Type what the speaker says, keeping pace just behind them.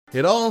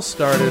It all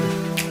started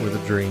with a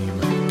dream.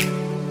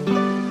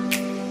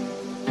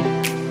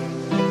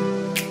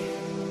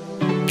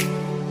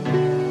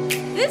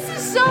 This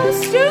is so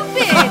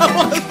stupid!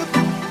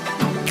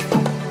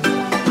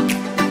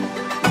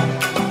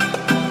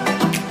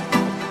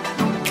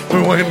 I've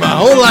been waiting my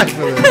whole life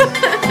for this.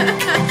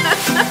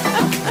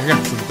 I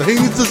got some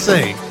things to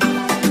say.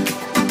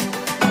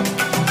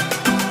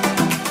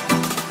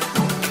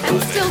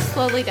 I'm still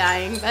slowly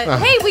dying, but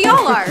hey, we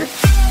all are.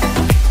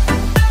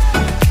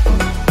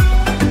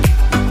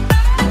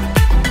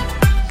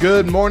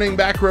 Good morning,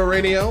 Back Row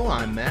Radio.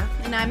 I'm Matt.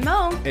 And I'm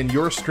Mo. And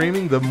you're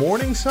streaming The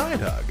Morning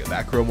Side Hug, a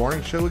Back Row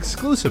morning show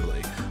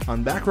exclusively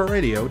on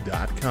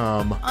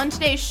backrowradio.com. On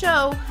today's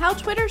show, how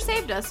Twitter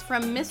saved us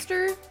from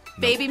Mr.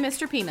 Baby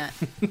Mr. Peanut.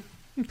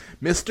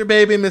 Mr.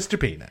 Baby Mr.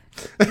 Peanut.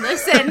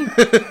 Listen.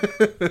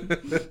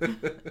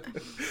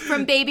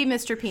 From Baby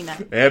Mr.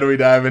 Peanut. And we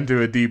dive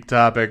into a deep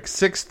topic,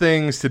 6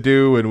 things to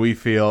do when we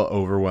feel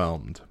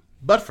overwhelmed.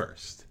 But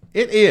first,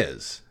 it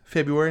is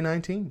February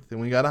 19th, and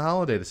we got a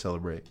holiday to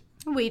celebrate.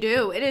 We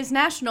do. It is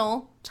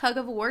National Tug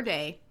of War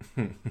Day.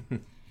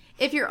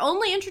 If your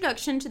only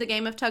introduction to the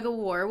game of tug of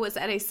war was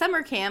at a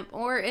summer camp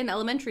or in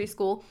elementary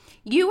school,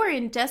 you are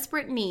in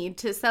desperate need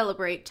to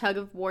celebrate Tug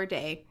of War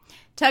Day.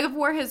 Tug of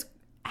war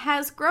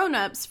has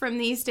grown-ups from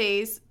these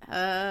days.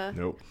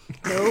 Nope.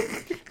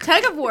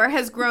 Tug of war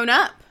has grown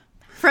up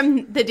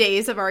from the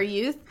days of our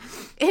youth.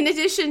 In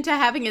addition to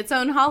having its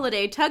own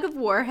holiday, Tug of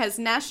War has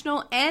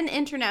national and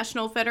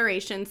international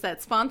federations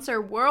that sponsor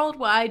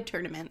worldwide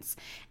tournaments.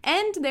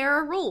 And there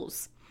are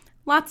rules.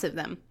 Lots of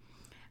them.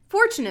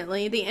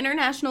 Fortunately, the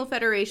International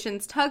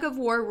Federation's Tug of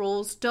War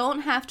rules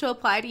don't have to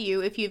apply to you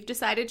if you've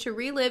decided to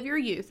relive your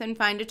youth and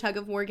find a Tug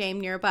of War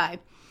game nearby.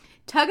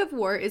 Tug of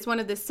War is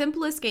one of the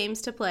simplest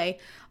games to play.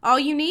 All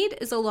you need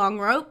is a long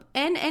rope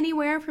and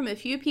anywhere from a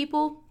few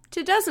people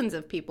to dozens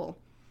of people.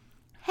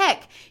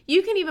 Heck,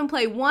 you can even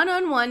play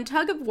one-on-one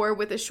tug of war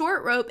with a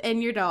short rope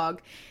and your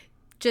dog.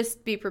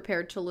 Just be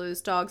prepared to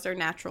lose. Dogs are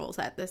naturals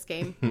at this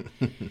game.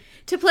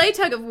 To play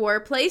tug of war,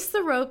 place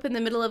the rope in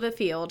the middle of a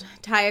field.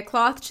 Tie a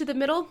cloth to the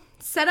middle.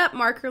 Set up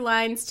marker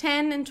lines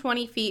 10 and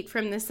 20 feet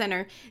from the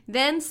center.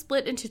 Then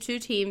split into 2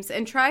 teams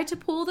and try to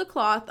pull the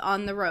cloth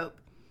on the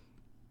rope.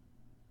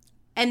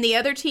 And the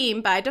other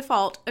team, by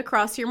default,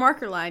 across your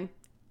marker line.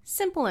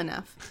 Simple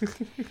enough.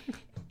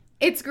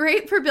 It's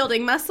great for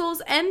building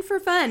muscles and for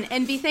fun,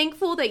 and be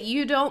thankful that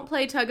you don't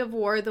play tug of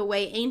war the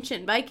way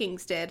ancient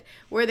Vikings did,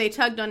 where they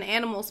tugged on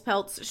animals'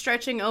 pelts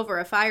stretching over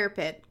a fire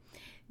pit.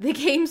 The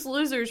game's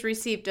losers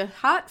received a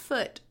hot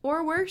foot,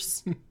 or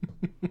worse,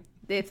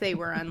 if they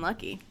were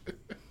unlucky.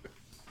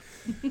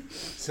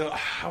 So,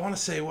 I want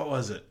to say, what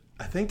was it?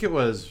 I think it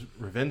was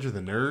Revenge of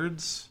the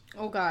Nerds.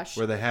 Oh, gosh.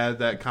 Where they had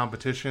that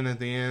competition at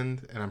the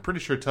end, and I'm pretty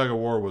sure Tug of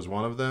War was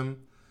one of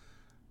them,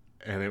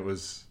 and it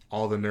was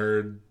all the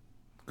nerd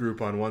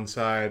group on one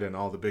side and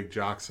all the big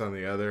jocks on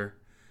the other,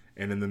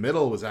 and in the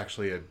middle was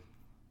actually a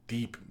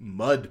deep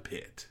mud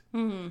pit,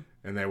 and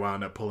they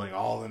wound up pulling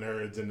all the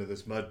nerds into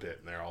this mud pit,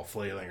 and they're all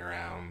flailing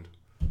around.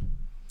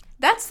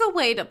 That's the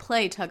way to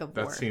play tug of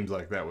war. That seems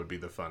like that would be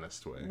the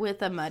funnest way.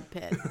 With a mud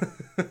pit.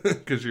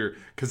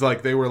 Because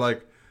like they were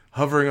like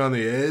hovering on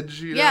the edge,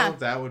 you know?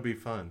 That would be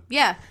fun.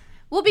 Yeah.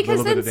 Well,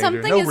 because then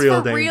something is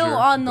for real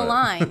on the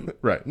line.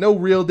 Right. No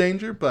real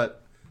danger,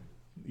 but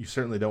you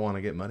certainly don't want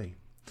to get muddy.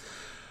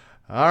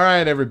 All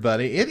right,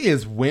 everybody. It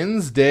is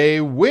Wednesday.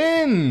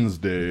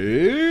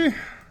 And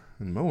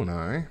Mo and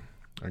I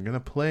are going to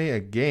play a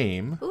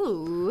game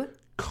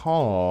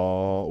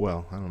called,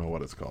 well, I don't know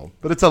what it's called,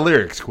 but it's a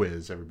lyrics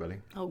quiz, everybody.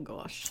 Oh,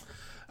 gosh.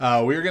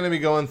 We're going to be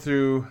going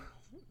through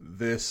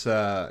this,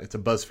 it's a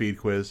BuzzFeed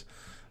quiz,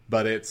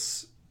 but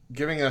it's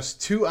giving us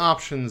 2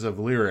 options of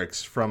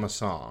lyrics from a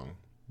song.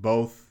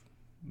 Both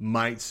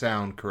might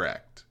sound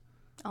correct.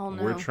 Oh,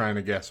 no. We're trying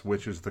to guess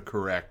which is the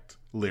correct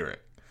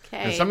lyric.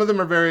 Okay. And some of them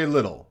are very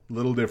little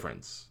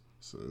difference.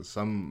 So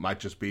some might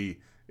just be,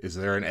 is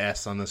there an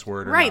S on this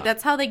word or right, not?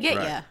 that's how they get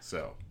you.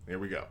 So, here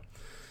we go.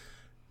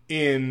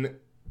 In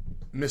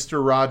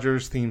Mr.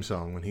 Rogers' theme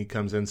song, when he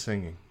comes in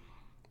singing,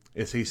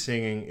 is he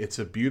singing, it's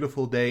a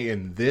beautiful day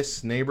in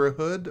this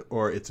neighborhood,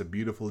 or it's a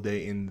beautiful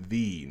day in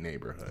the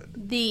neighborhood?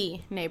 The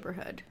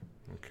neighborhood.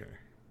 Okay.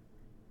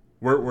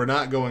 We're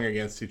not going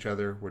against each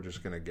other. We're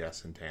just going to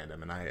guess in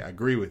tandem. And I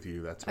agree with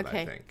you. That's what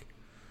I think.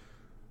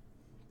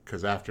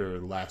 Because after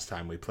last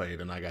time we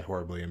played and I got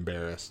horribly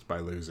embarrassed by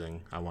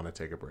losing, I want to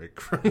take a break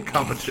from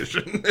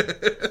competition.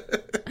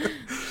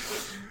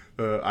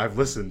 I've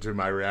listened to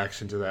my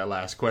reaction to that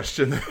last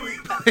question that we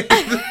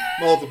played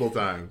multiple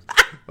times.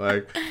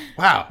 Like,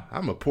 wow,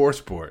 I'm a poor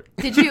sport.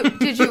 Did you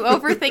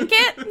overthink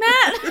it,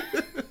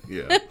 Matt?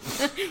 Yeah.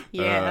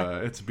 Yeah.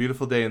 It's a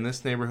beautiful day in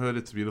this neighborhood.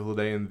 It's a beautiful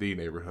day in the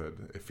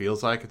neighborhood. It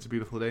feels like it's a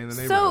beautiful day in the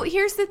neighborhood. So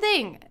here's the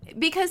thing.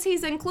 Because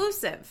he's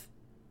inclusive.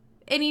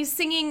 And he's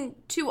singing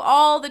to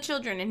all the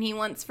children, and he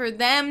wants for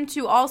them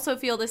to also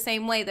feel the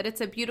same way, that it's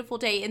a beautiful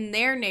day in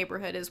their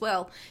neighborhood as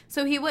well.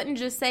 So he wouldn't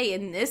just say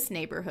in this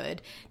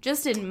neighborhood,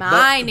 just in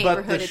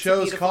neighborhood. But the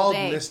show's called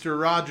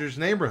Mr. Rogers'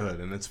 Neighborhood,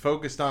 and it's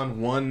focused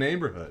on one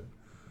neighborhood.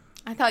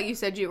 I thought you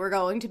said you were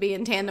going to be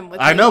in tandem with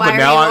me. I know, Why but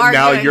are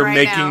now arguing you're right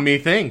making now? me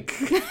think.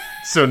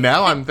 So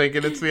now I'm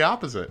thinking it's the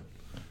opposite.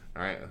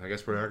 All right, I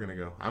guess we are going to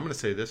go. I'm going to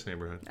say this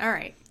neighborhood. All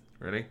right.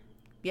 Ready?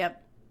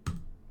 Yep.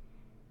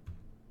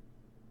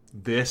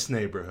 This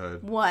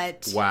neighborhood.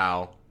 What?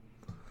 Wow.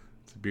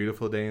 It's a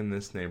beautiful day in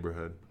this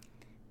neighborhood.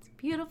 It's a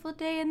beautiful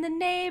day in the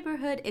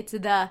neighborhood. It's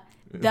the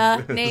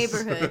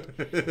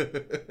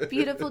neighborhood.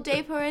 Beautiful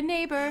day for a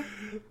neighbor.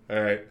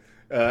 All right.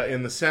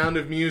 In The Sound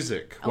of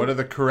Music, what are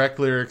the correct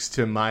lyrics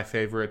to My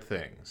Favorite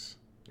Things?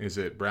 Is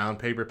it brown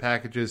paper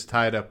packages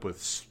tied up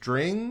with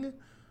string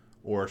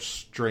or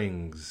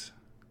strings?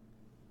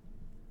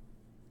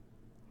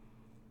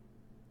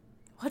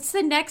 What's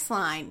the next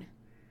line?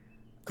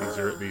 These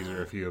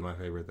are a few of my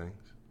favorite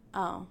things.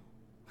 Oh.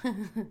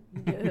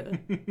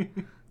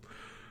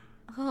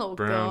 Oh,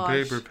 Brown gosh.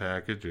 paper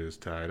packages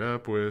tied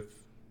up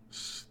with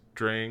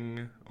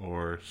string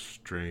or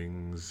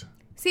strings.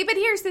 See, but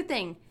here's the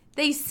thing.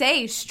 They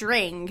say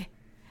string,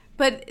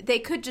 but they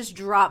could just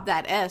drop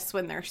that S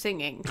when they're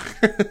singing.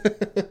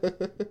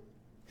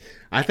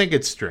 I think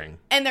it's string.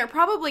 And they're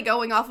probably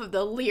going off of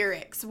the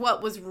lyrics,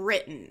 what was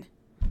written.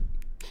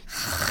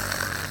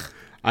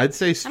 I'd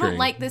say I string. don't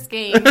like this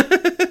game.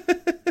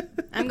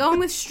 I'm going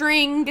with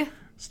string.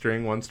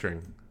 String, one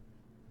string.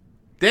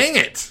 Dang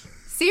it!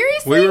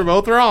 Seriously? We were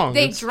both wrong.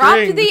 They It's dropped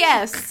string. the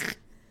S.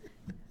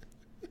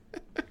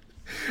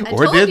 I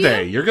Or told did you.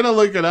 they? You're going to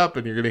look it up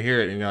and you're going to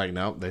hear it and you're like,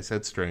 nope, they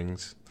said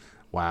strings.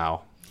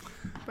 Wow.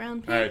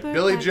 Brown paper. All right,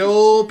 Billy package.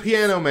 Joel,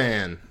 Piano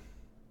Man.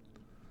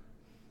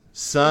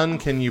 Son,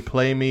 can you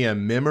play me a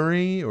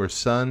memory? Or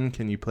son,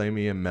 can you play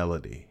me a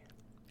melody?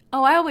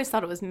 Oh, I always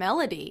thought it was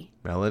melody.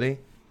 Melody?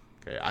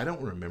 Okay, I don't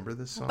remember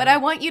this song. But I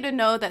want you to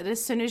know that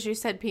as soon as you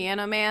said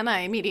Piano Man, I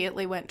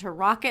immediately went to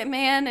Rocket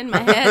Man in my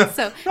head.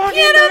 So, Rocket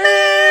Piano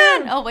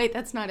Man! Man! Oh, wait,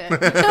 that's not it.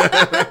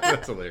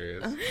 That's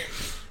hilarious.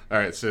 All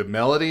right, so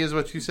melody is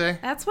what you say?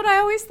 That's what I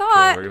always Okay,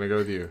 thought. we're going to go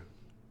with you.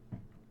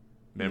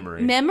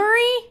 Memory.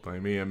 Memory? Play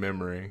me a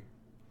memory.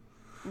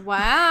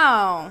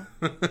 Wow.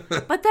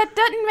 But that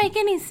doesn't make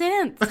any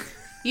sense.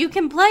 You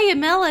can play a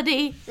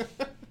melody.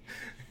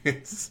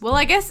 Well,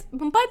 I guess, but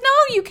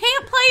no, you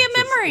can't play a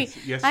memory.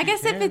 Yes, I you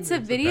guess if can. it's a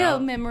video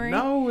about- memory.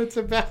 No, it's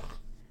about...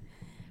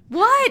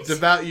 What? It's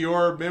about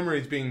your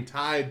memories being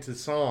tied to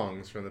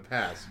songs from the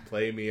past.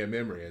 Play me a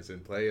memory, as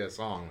in play a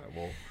song that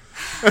will...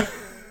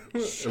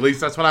 At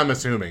least that's what I'm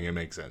assuming. It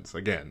makes sense.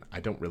 Again, I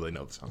don't really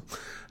know the song.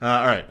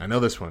 All right, I know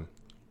this one.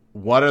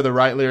 What are the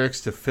right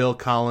lyrics to Phil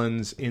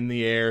Collins' In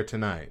the Air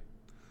Tonight?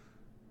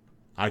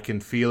 I can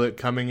feel it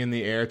coming in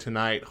the air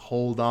tonight,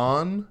 hold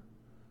on.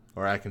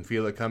 Or I can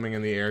feel it coming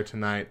in the air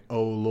tonight,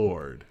 oh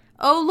Lord.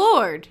 Oh,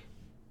 Lord.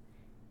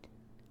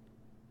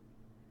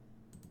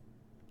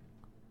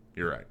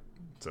 You're right.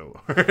 So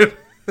Lord.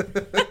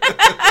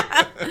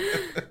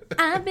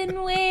 I've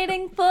been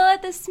waiting for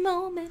this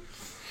moment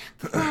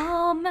for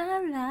all my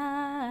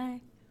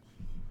life.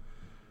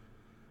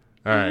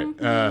 All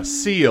right.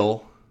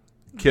 Seal,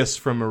 Kiss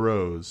from a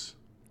Rose.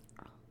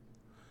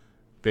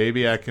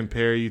 Baby, I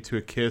compare you to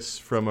a kiss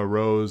from a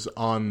rose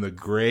on the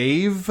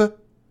grave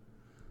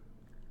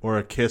or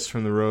a kiss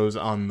from the rose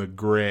on the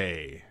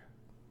gray.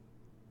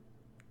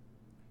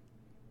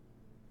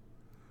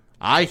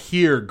 I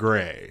hear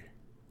gray,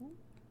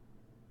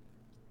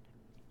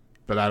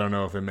 but I don't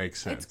know if it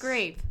makes sense. It's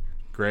grave.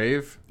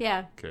 Grave?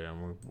 Yeah. Okay,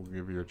 we'll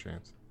give you a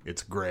chance.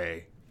 It's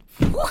gray.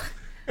 What?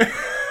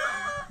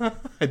 I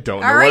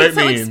don't know All what right, it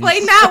so means.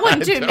 explain that one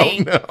to I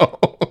me. don't know.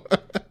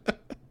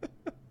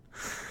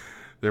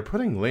 They're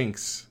putting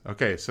links.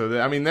 Okay, so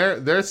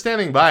they're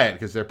standing by it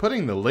because they're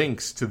putting the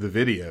links to the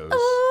videos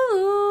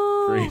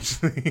for Ooh.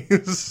 each of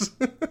these.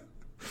 Got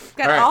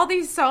All right. all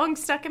these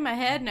songs stuck in my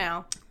head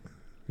now.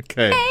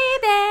 Okay.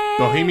 Baby.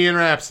 Bohemian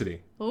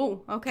Rhapsody.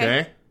 Oh, okay.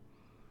 Okay.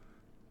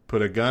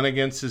 Put a gun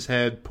against his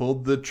head,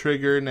 pulled the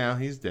trigger, now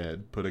he's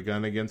dead. Put a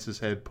gun against his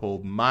head,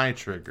 pulled my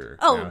trigger,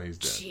 Oh, now he's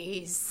dead.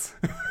 jeez.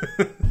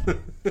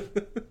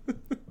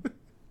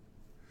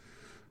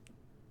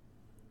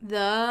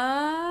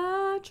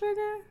 The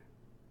trigger?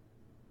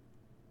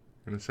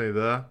 I'm gonna say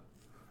the.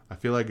 I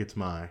feel like it's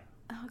my.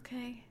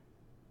 Okay.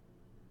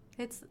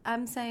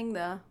 I'm saying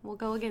the. We'll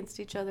go against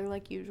each other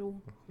like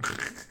usual.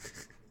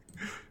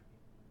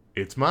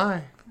 It's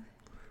my.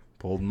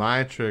 Pulled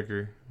my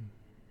trigger.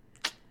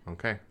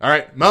 Okay. All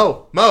right.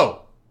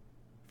 Mo.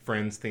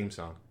 Friends theme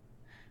song.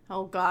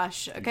 Oh,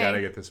 gosh. You Okay. gotta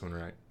get this one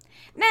right.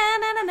 Na,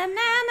 na, na, na,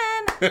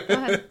 na, na. Go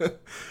ahead.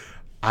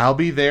 I'll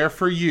be there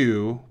for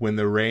you when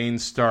the rain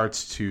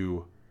starts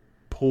to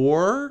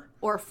pour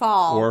Or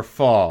fall. or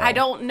fall. I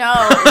don't know.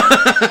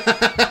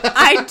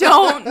 I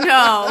don't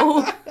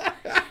know.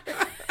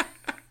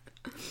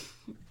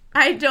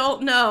 I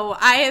don't know.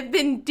 I have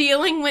been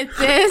dealing with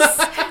this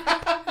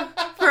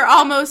for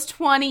almost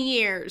 20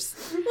 years.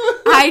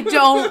 I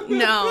don't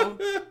know.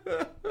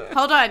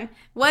 Hold on.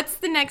 What's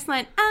the next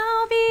line?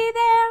 I'll be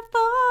there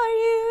for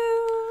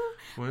you.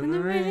 When the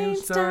rain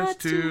starts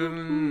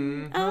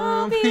to...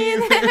 I'll be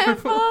there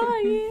for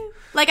you.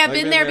 Like I've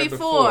been there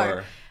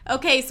before.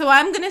 Okay, so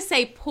I'm going to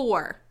say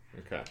pour.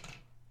 Okay.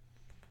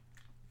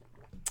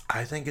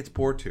 I think it's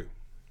poor too.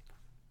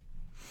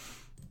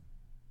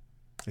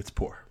 It's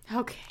poor.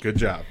 Okay. Good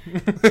job.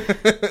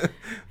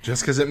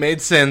 Just because it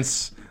made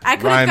sense I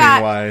could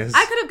rhyming-wise.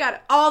 have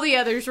got all the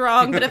others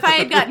wrong, but if I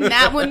had gotten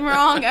that one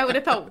wrong, I would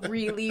have felt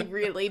really,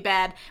 really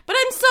bad. But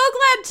I'm so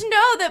glad to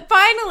know that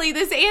finally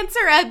this answer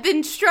I've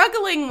been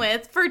struggling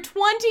with for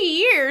 20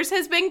 years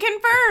has been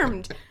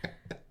confirmed.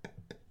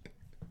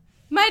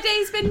 My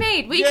day's been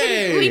made. We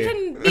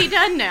can be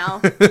done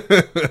now.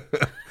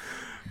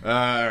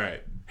 All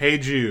right. Hey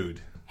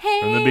Jude. Hey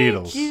from the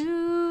Beatles.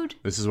 Jude.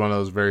 This is one of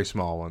those very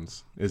small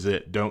ones. Is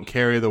it "Don't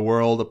carry the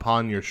world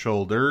upon your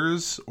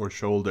shoulders" or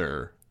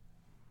 "shoulder"?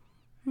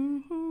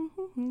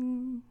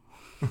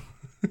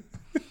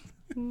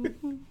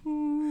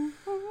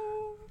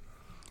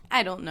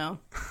 I don't know.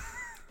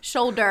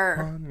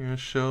 Shoulder. On your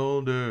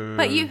shoulder.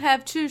 But you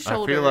have two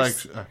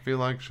shoulders. I feel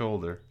like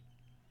shoulder.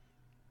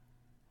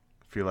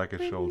 I feel like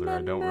a shoulder.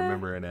 I don't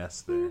remember an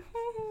S there.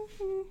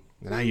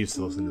 And I used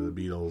to listen to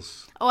the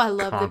Beatles. Oh, I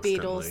love constantly.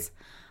 the Beatles.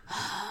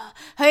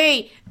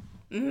 Hey,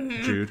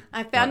 Jude.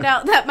 I found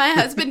out that my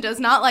husband does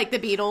not like the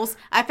Beatles.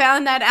 I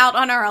found that out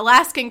on our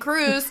Alaskan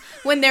cruise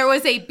when there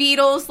was a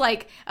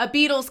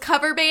Beatles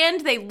cover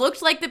band. They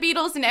looked like the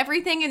Beatles and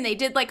everything, and they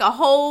did like a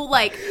whole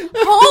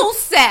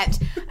set,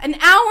 an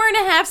hour and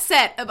a half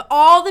set of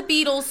all the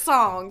Beatles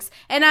songs.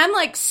 And I'm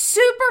like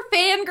super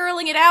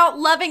fangirling it out,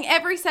 loving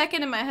every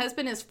second, and my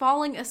husband is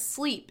falling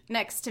asleep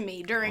next to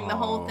me during the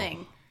whole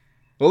thing.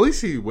 Well, at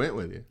least he went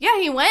with you. Yeah,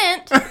 he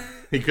went.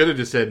 He could have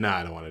just said, "Nah,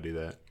 I don't want to do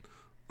that.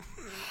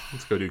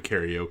 Let's go do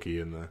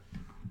karaoke in the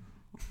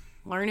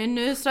Learning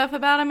new stuff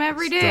about him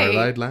every day.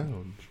 Starlight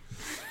Lounge."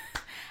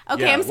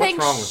 Okay, Yeah, I'm what's saying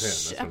wrong with him?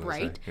 That's what I'm right.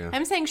 saying, yeah.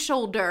 I'm saying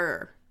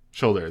shoulder.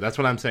 Shoulder. That's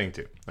what I'm saying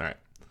too. All right.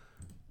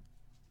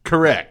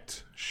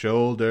 Correct.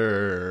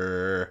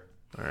 Shoulder.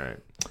 All right.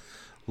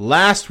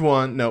 Last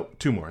one. No,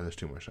 two more. There's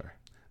two more. Sorry.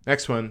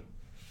 Next one.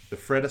 The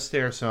Fred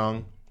Astaire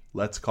song,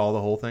 "Let's Call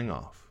the Whole Thing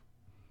Off."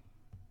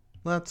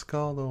 Let's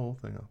call the whole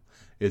thing off.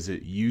 Is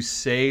it "You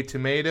say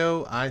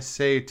tomato, I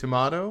say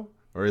tomato"?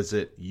 Or is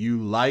it "You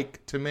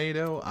like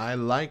tomato, I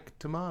like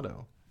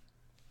tomato"?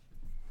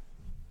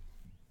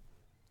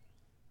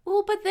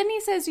 Well, but then he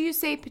says, "You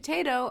say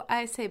potato,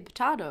 I say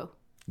potato."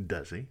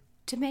 Does he?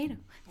 Tomato,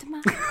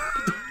 potato,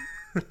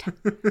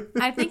 potato.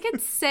 I think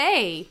it's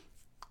say.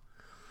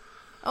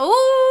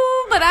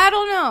 Oh, but I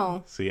don't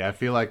know. See, I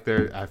feel like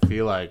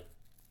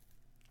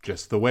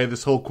just the way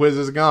this whole quiz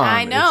is gone,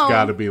 I know. it's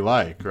got to be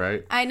like,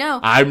 right? I know.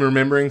 I'm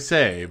remembering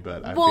say,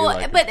 but I feel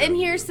like but and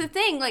here's the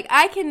thing: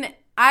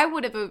 I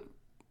would have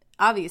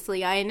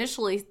obviously I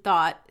initially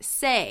thought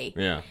say,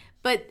 yeah.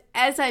 but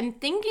as I'm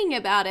thinking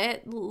about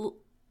it,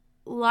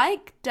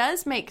 like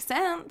does make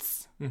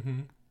sense.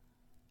 Mm-hmm.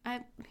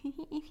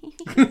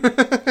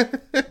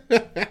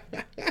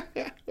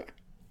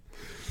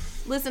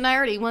 Listen, I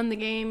already won the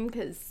game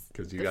because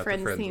you got the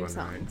Friends theme one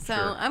song. right. So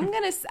Sure.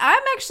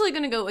 I'm actually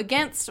gonna go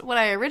against what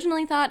I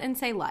originally thought and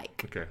say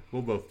like. Okay,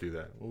 we'll both do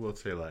that. We'll both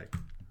say like.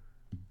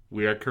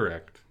 We are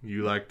correct.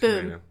 You like Boom.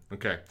 tomato.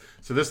 Okay,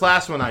 so this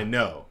last one I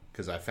know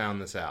because I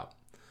found this out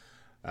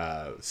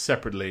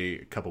separately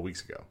a couple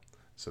weeks ago.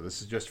 So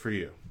this is just for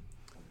you.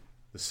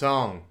 The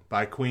song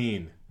by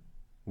Queen,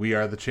 "We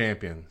Are the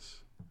Champions."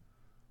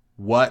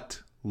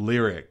 What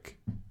lyric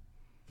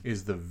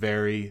is the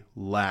very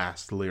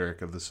last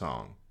lyric of the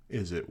song?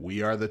 Is it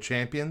 "We are the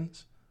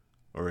champions"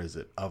 or is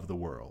it "of the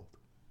world"?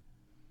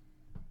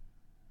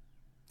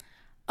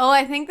 Oh,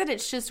 I think that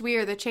it's just "We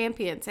Are the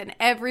Champions" and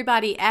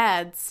everybody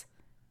adds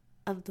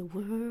 "of the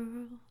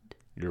world."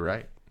 You're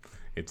right.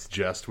 It's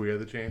just "We Are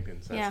the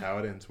Champions." That's Yeah. how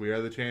it ends. "We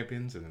are the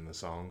champions," and then the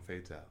song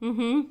fades out.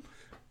 Mm-hmm.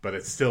 But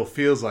it still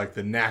feels like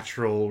the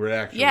natural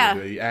reaction. Yeah.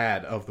 The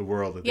add "of the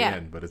world" at Yeah. the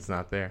end, but it's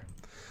not there.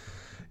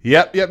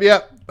 Yep.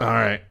 All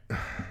right.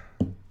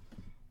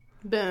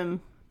 Boom.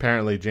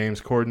 Apparently,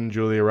 James Corden,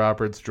 Julia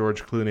Roberts,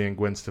 George Clooney, and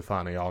Gwen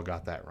Stefani all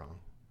got that wrong.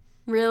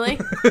 Really?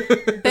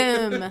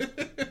 Boom.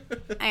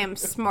 I am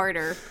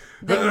smarter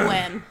than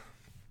Gwen.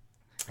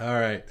 All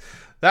right.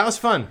 That was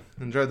fun.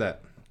 Enjoyed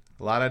that.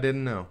 A lot I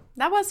didn't know.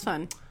 That was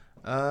fun.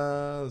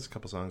 There's a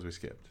couple songs we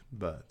skipped,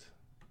 but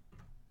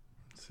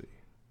let's see.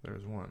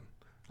 There's one.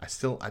 I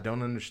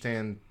don't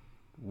understand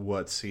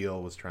what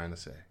Seal was trying to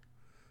say.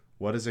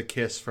 What is a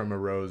kiss from a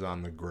rose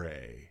on the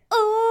gray?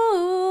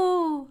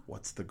 Ooh.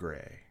 What's the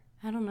gray?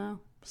 I don't know.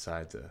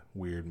 Besides a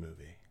weird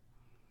movie.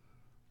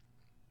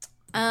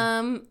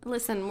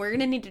 Listen, we're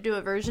gonna need to do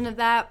a version of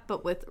that,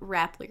 but with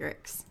rap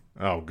lyrics.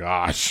 Oh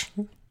gosh.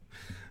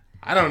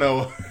 I don't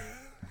know.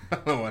 I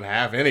don't know what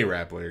half any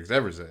rap lyrics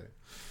ever say.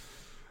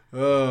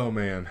 Oh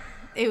man.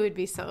 It would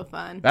be so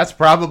fun. That's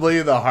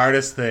probably the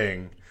hardest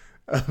thing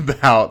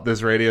about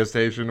this radio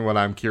station when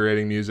I'm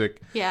curating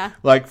music. Yeah.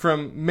 Like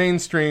from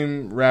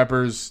mainstream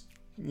rappers,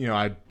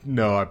 I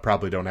know I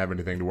probably don't have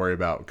anything to worry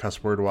about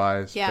cuss word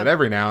wise. Yeah. But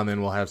every now and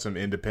then we'll have some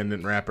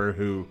independent rapper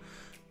who,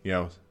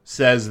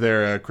 says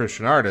they're a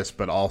Christian artist,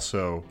 but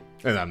also,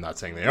 and I'm not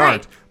saying they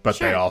aren't, but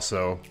Sure. they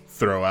also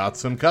throw out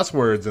some cuss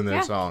words in their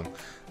Yeah. song.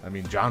 I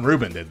mean, John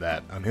Rubin did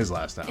that on his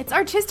last album. It's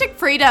artistic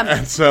freedom.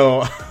 And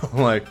so,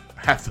 like,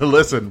 have to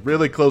listen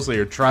really closely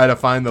or try to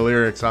find the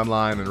lyrics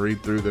online and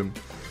read through them.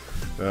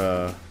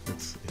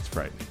 It's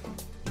frightening.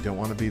 You don't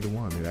want to be the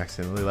one who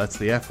accidentally lets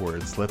the F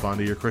word slip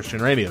onto your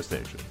Christian radio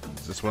station.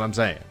 That's just what I'm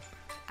saying.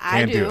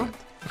 I Can't do.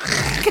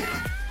 it.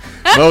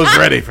 Mo's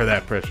ready for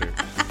that pressure.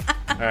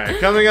 All right,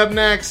 coming up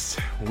next,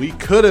 we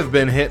could have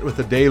been hit with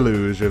a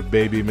deluge of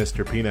baby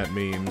Mr. Peanut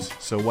memes,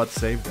 so what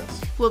saved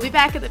us? We'll be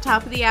back at the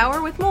top of the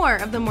hour with more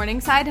of the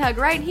Morning Side Hug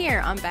right here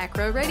on Back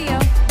Row Radio.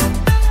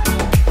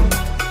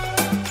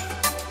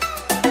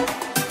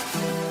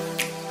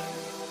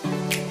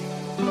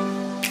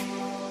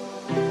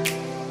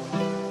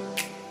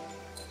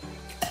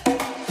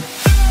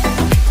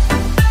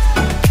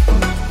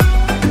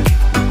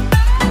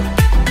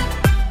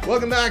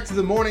 Welcome back to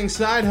the Morning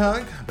Side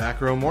Hug, Back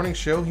Row Morning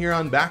Show here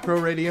on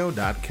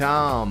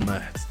backrowradio.com.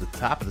 It's the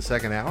top of the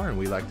second hour, and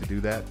we like to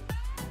do that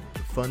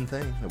fun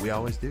thing that we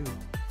always do.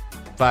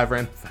 5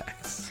 random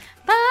facts.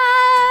 5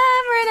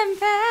 random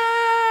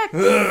facts.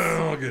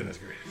 Oh, goodness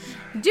gracious.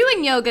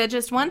 Doing yoga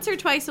just once or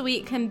twice a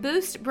week can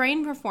boost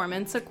brain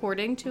performance,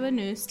 according to a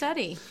new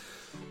study.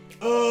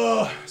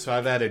 So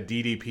I've added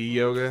DDP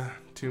yoga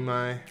to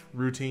my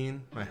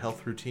routine, my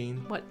health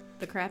routine. What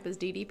the crap is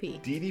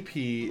DDP?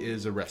 DDP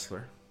is a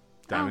wrestler,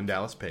 Diamond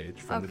Dallas Page,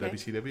 from the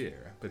WCW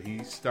era. But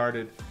he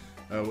started,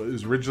 it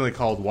was originally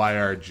called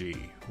YRG,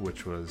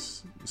 which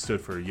stood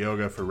for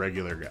Yoga for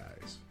Regular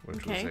Guys,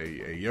 which was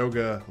a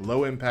yoga,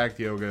 low-impact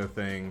yoga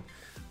thing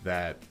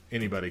that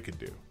anybody could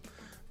do.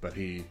 But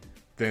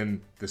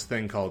then this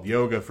thing called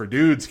Yoga for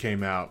Dudes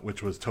came out,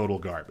 which was total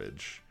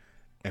garbage.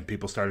 And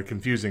people started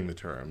confusing the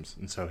terms.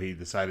 And so he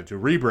decided to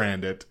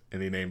rebrand it,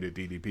 and he named it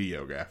DDP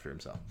Yoga after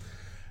himself.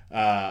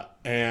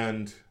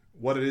 And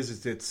what it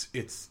is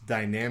it's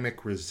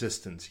dynamic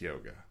resistance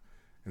yoga.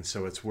 And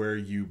so it's where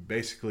you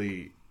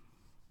basically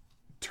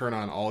turn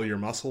on all your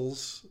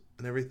muscles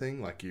and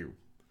everything. I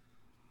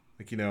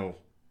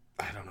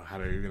don't know how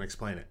to even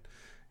explain it.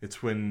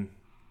 It's when,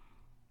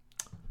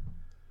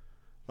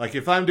 like,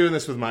 if I'm doing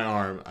this with my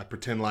arm, I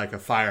pretend like a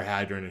fire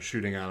hydrant is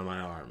shooting out of my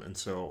arm. And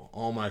so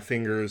all my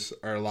fingers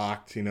are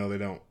locked,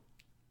 the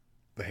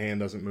hand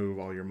doesn't move,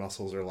 all your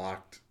muscles are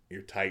locked,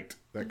 you're tight,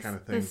 that kind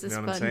of thing. This is what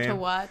I'm fun saying? to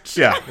watch.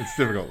 Yeah, it's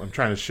difficult. I'm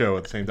trying to show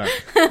at the same time.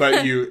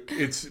 But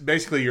it's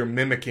basically you're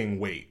mimicking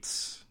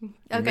weights.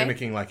 You're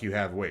mimicking like you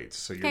have weights.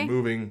 So you're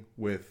moving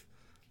with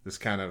this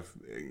kind of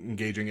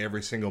engaging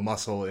every single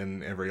muscle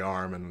in every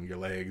arm and your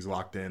legs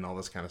locked in, all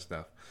this kind of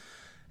stuff.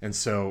 And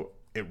so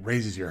it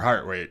raises your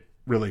heart rate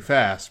really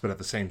fast, but at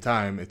the same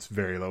time, it's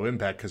very low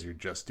impact because you're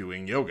just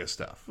doing yoga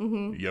stuff,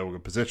 yoga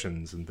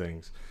positions and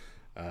things.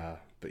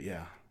 But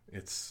yeah,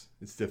 it's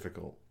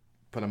difficult.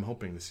 But I'm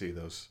hoping to see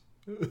those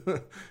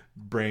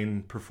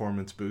brain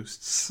performance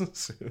boosts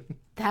soon.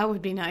 That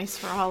would be nice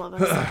for all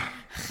of us.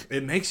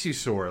 It makes you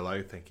sore.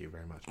 Thank you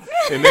very much.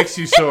 It makes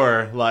you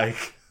sore,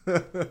 like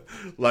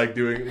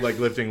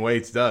lifting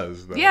weights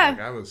does. Though. Yeah.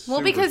 I was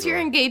because sore. you're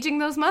engaging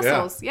those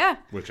muscles. Yeah.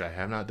 Which I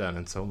have not done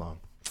in so long.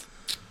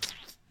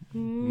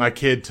 My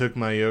kid took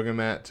my yoga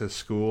mat to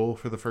school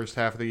for the first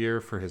half of the year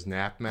for his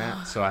nap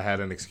mat, so I had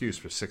an excuse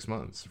for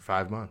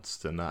 5 months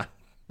to not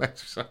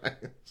exercise.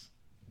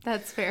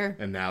 That's fair.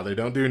 And now they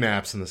don't do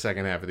naps in the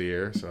second half of the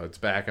year, so it's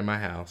back in my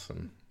house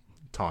and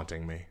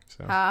taunting me.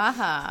 So.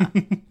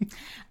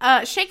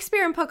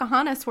 Shakespeare and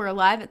Pocahontas were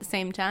alive at the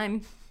same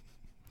time.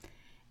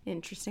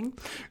 Interesting.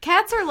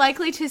 Cats are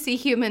likely to see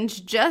humans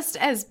just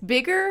as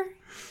bigger,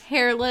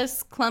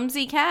 hairless,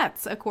 clumsy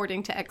cats,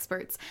 according to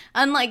experts.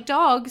 Unlike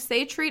dogs,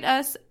 they treat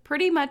us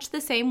pretty much the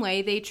same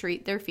way they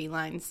treat their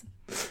felines.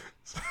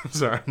 I'm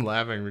sorry, I'm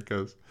laughing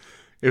because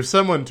if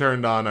someone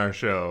turned on our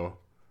show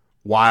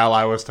while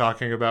I was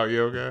talking about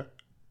yoga,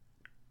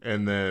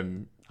 and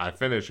then I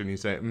finish and you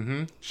say,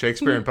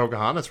 Shakespeare and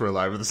Pocahontas were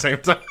alive at the same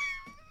time,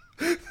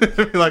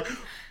 they'd be like,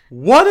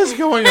 what is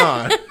going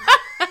on?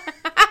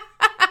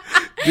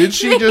 Did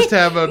she just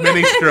have a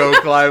mini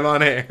stroke live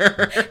on air?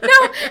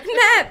 No,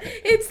 Matt,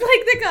 it's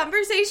like the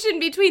conversation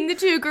between the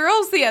two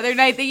girls the other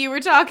night that you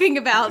were talking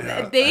about. Yeah,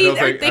 I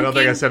don't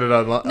think I said it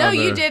on No, on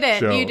you the didn't.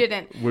 show. You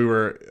didn't.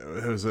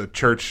 It was a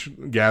church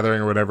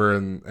gathering or whatever,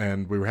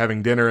 and we were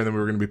having dinner, and then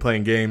we were going to be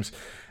playing games.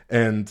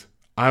 And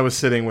I was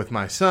sitting with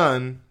my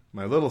son,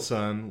 my little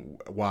son,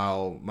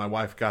 while my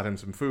wife got him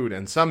some food.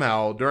 And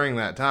somehow, during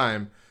that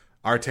time,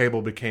 our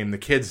table became the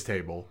kids'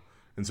 table.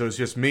 And so it's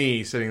just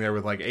me sitting there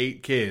with like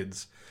 8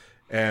 kids.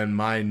 And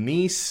my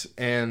niece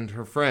and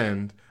her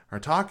friend are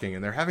talking.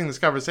 And they're having this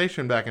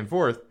conversation back and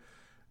forth.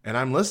 And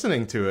I'm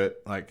listening to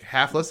it, like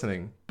half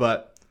listening.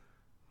 But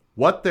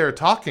what they're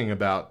talking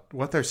about,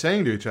 what they're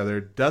saying to each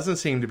other, doesn't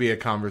seem to be a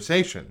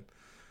conversation.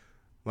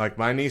 Like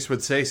my niece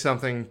would say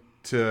something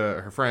to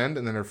her friend,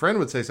 and then her friend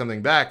would say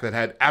something back that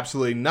had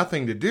absolutely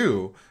nothing to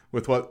do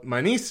with what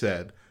my niece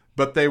said,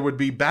 but they would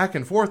be back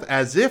and forth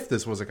as if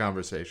this was a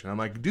conversation. I'm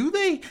like, do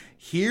they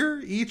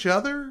hear each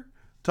other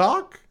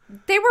talk?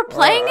 They were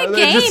playing a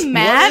game,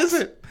 Matt. What is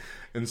it?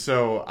 And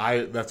so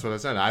that's what I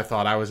said. I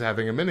thought I was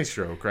having a mini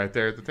stroke right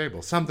there at the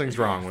table. Something's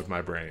wrong with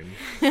my brain.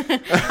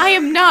 I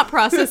am not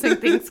processing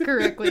things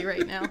correctly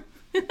right now.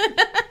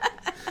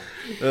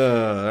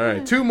 All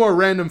right, 2 more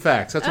random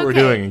facts. That's what we're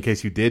Okay. doing in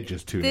case you did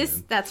just tune in.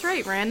 That's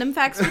right. Random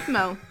facts with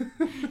Mo.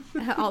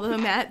 Although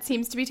Matt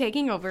seems to be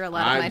taking over a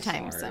lot of I'm my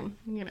time, sorry. so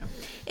you know.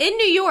 In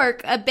New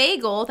York, a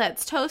bagel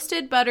that's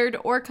toasted, buttered,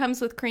 or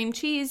comes with cream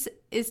cheese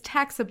is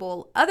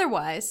taxable.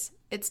 Otherwise,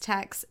 it's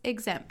tax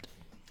exempt.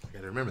 I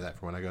gotta remember that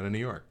for when I go to New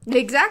York.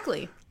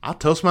 Exactly. I'll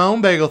toast my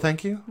own bagel,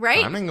 thank you.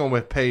 Right. I'm not going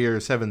to pay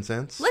your 7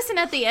 cents. Listen,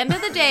 at the end of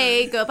the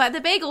day, go by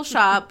the bagel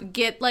shop,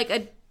 get like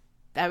a.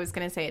 I was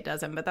going to say a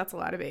dozen, but that's a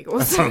lot of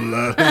bagels.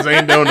 Those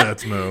ain't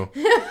donuts, Mo.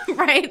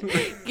 Right?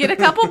 Get a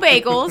couple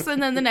bagels,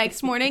 and then the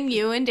next morning,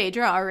 you and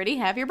Daedra already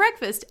have your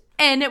breakfast.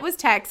 And it was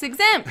tax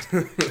exempt.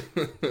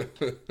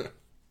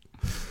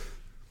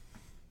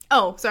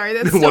 Oh, sorry,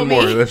 that's still One me.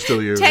 more, that's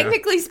still you.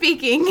 Technically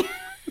speaking,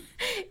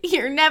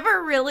 you're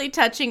never really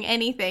touching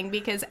anything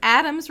because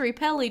atoms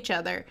repel each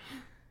other.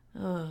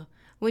 Ugh.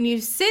 When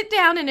you sit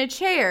down in a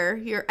chair,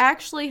 you're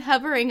actually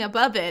hovering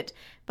above it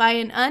by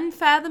an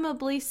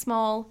unfathomably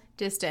small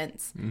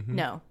distance. Mm-hmm.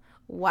 No.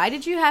 Why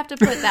did you have to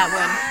put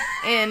that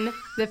one in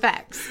the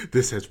facts?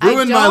 This has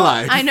ruined my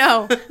life. I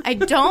know. I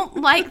don't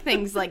like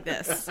things like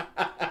this.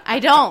 I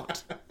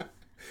don't.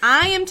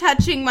 I am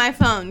touching my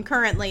phone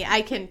currently.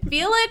 I can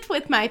feel it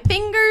with my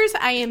fingers.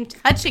 I am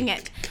touching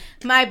it.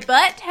 My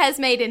butt has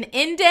made an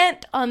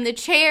indent on the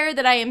chair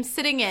that I am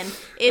sitting in.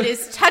 It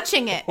is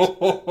touching it.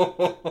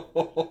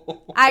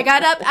 I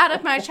got up out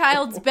of my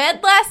child's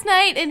bed last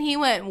night and he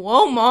went,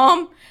 "Whoa,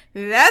 Mom,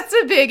 that's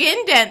a big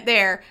indent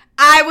there."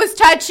 I was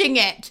touching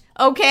it,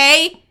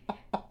 okay?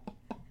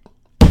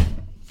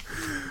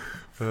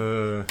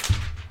 You're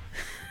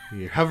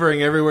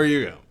hovering everywhere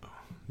you go.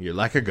 You're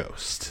like a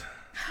ghost.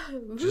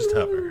 Just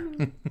hover.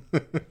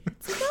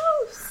 It's a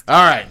ghost.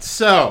 All right,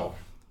 so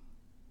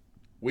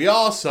we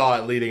all saw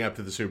it leading up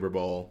to the Super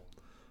Bowl.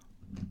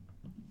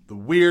 The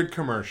weird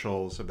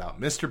commercials about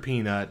Mr.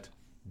 Peanut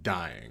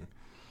dying.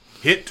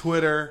 Hit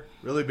Twitter,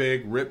 really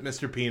big, rip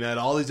Mr. Peanut.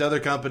 All these other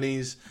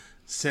companies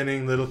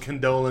sending little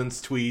condolence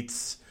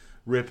tweets,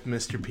 rip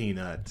Mr.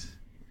 Peanut.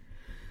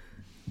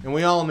 And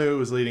we all knew it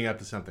was leading up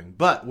to something.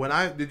 But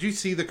did you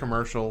see the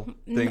commercial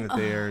thing that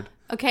they aired?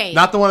 Okay.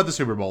 Not the one at the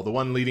Super Bowl, the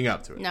one leading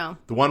up to it. No.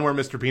 The one where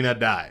Mr. Peanut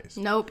dies.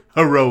 Nope.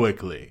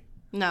 Heroically.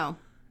 No.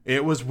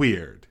 It was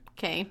weird.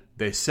 Okay.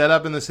 They set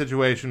up in the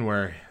situation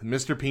where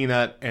Mr.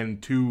 Peanut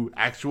and 2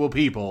 actual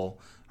people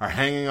are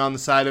hanging on the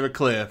side of a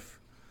cliff,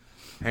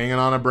 hanging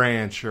on a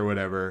branch or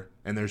whatever,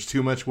 and there's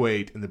too much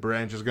weight and the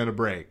branch is going to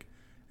break.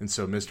 And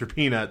so Mr.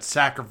 Peanut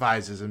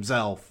sacrifices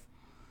himself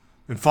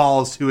and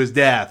falls to his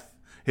death,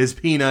 his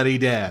peanutty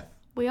death.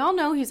 We all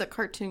know he's a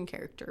cartoon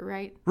character,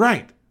 right?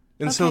 Right.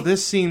 And so Okay.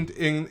 this seemed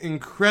in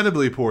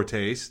incredibly poor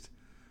taste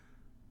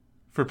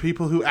for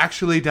people who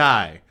actually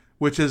die,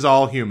 which is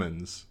all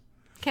humans.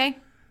 Okay.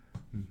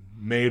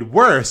 Made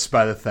worse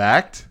by the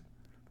fact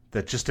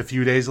that just a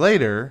few days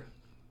later,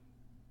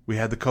 we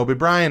had the Kobe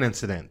Bryant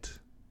incident.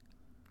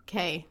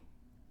 Okay.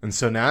 And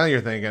so now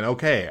you're thinking,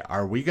 okay,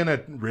 are we going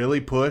to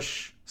really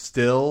push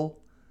still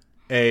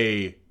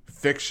a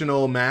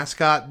fictional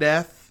mascot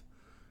death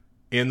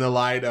in the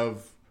light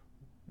of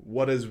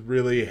what is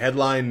really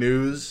headline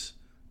news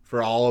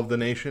for all of the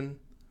nation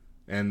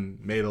and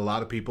made a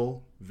lot of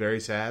people very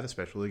sad,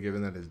 especially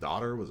given that his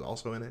daughter was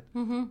also in it?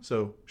 Mm-hmm.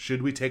 So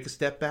should we take a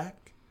step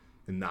back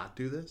and not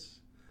do this?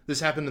 This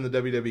happened in the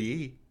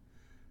WWE.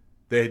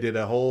 They did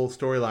a whole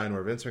storyline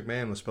where Vince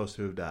McMahon was supposed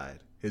to have died.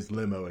 His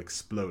limo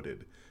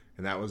exploded.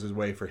 And that was his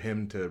way for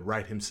him to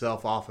write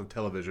himself off of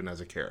television as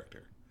a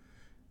character.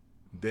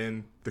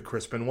 Then the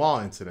Chris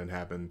Benoit incident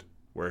happened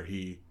where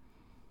he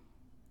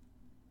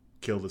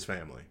killed his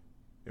family.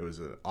 It was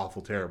an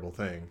awful, terrible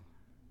thing.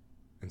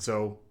 And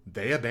so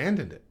they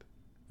abandoned it.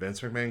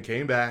 Vince McMahon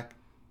came back.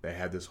 They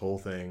had this whole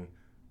thing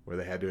where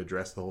they had to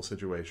address the whole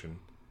situation.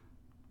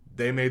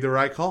 They made the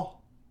right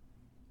call.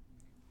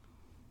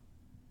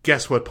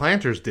 Guess what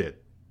Planters did?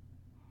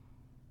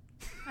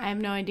 I have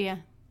no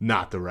idea.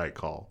 Not the right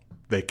call.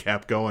 They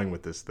kept going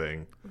with this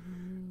thing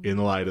in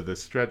the light of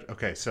this stretch.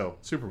 Okay, so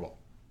Super Bowl.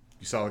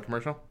 You saw the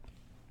commercial?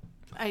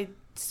 I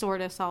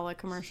sort of saw a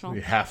commercial.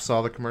 You half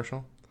saw the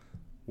commercial?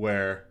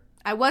 Where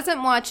I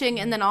wasn't watching,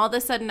 and then all of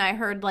a sudden I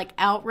heard like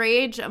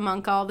outrage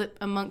amongst all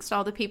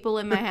the people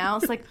in my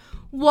house. Like,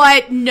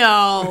 what?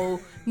 No,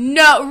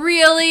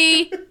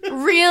 really.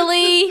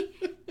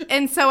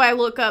 And so I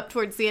look up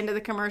towards the end of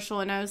the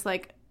commercial, and I was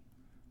like,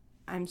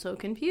 I'm so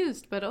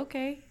confused, but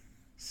okay.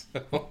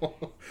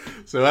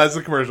 So as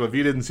the commercial, if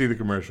you didn't see the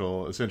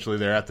commercial, essentially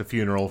they're at the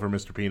funeral for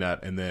Mr. Peanut,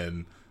 and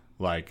then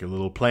like a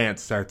little plant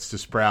starts to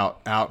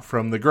sprout out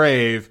from the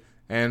grave,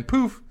 and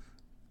poof,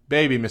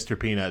 baby Mr.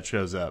 Peanut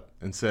shows up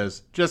and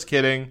says, "Just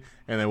kidding,"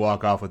 and they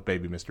walk off with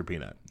baby Mr.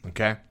 Peanut.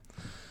 Okay?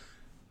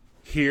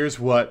 Here's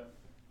what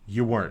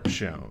you weren't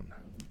shown.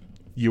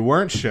 You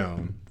weren't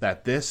shown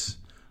that this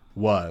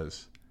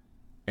was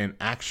an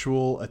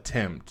actual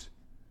attempt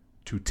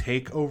to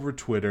take over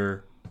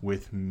Twitter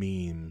with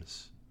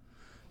memes.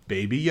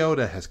 Baby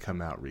Yoda has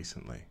come out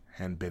recently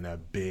and been a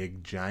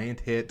big, giant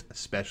hit,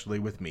 especially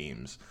with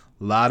memes.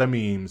 A lot of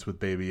memes with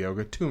Baby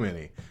Yoda. Too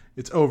many.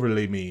 It's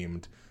overly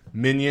memed.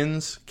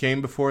 Minions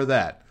came before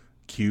that.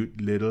 Cute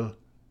little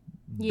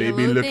Yellow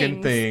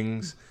baby-looking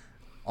things.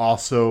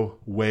 Also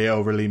way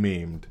overly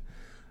memed.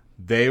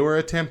 They were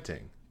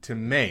attempting to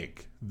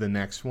make the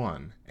next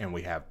one, and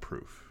we have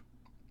proof.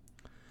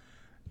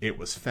 It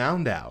was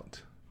found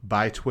out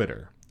by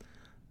Twitter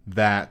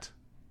that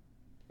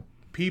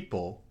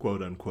people,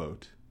 quote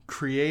unquote,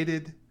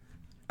 created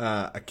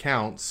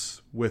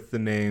accounts with the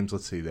names,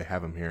 let's see, they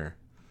have them here,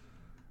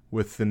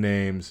 with the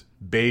names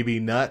Baby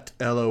Nut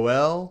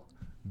LOL,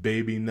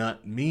 Baby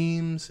Nut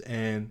Memes,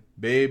 and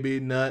Baby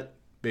Nut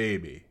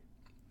Baby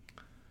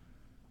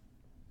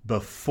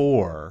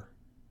before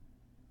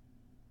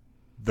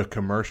the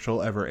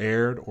commercial ever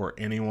aired or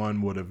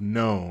anyone would have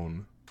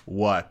known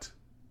what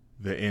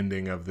the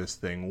ending of this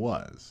thing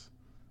was.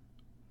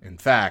 In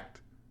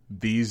fact,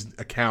 these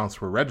accounts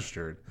were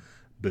registered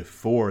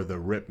before the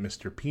Rip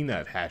Mr.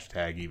 Peanut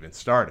hashtag even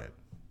started.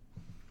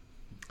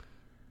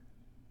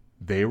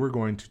 They were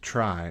going to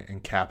try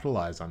and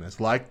capitalize on this,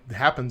 like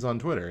happens on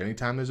Twitter.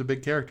 Anytime there's a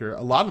big character,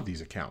 a lot of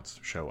these accounts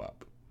show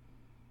up.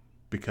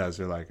 Because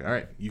they're like, all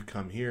right, you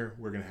come here,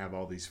 we're going to have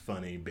all these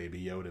funny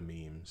Baby Yoda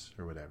memes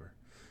or whatever.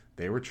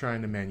 They were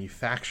trying to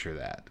manufacture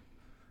that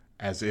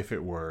as if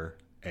it were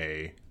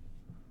a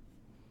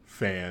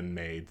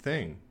fan-made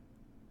thing.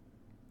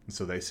 And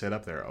so they set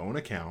up their own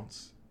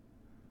accounts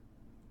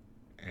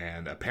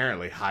and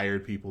apparently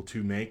hired people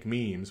to make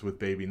memes with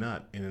Baby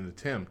Nut in an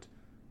attempt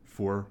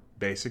for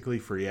basically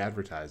free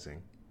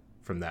advertising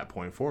from that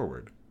point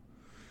forward.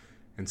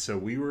 And so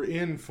we were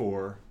in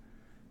for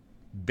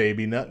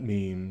Baby Nut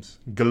memes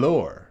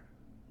galore.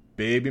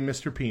 Baby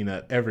Mr.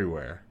 Peanut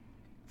everywhere.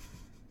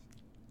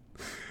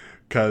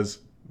 Because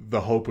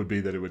the hope would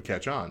be that it would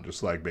catch on,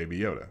 just like Baby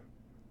Yoda.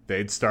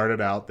 They'd start it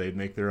out, they'd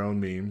make their own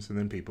memes, and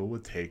then people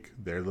would take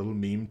their little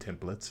meme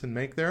templates and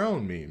make their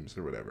own memes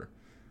or whatever.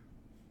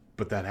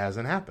 But that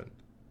hasn't happened.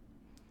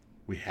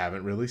 We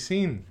haven't really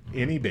seen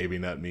any Baby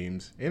Nut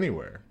memes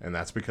anywhere. And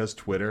that's because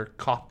Twitter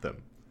caught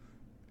them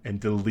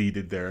and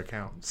deleted their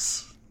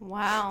accounts.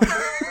 Wow.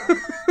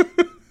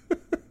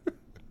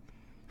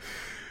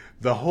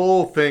 The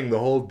whole thing, the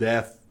whole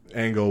death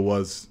angle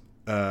was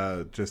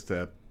just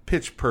a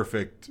pitch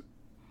perfect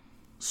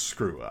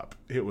screw up.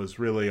 It was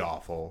really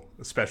awful,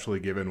 especially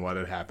given what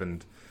had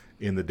happened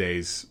in the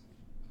days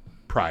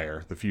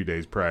prior, the few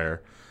days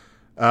prior.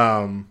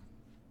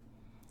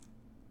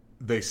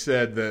 They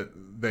said that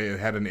they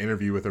had an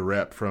interview with a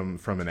rep from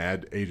an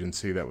ad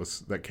agency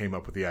that came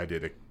up with the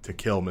idea to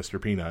kill Mr.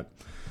 Peanut.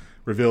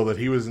 Revealed that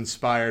he was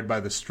inspired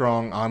by the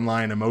strong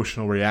online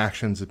emotional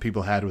reactions that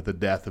people had with the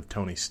death of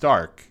Tony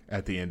Stark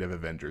at the end of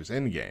Avengers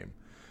Endgame,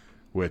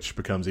 which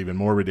becomes even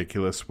more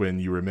ridiculous when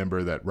you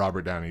remember that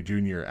Robert Downey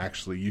Jr.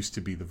 actually used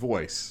to be the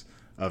voice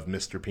of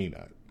Mr.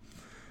 Peanut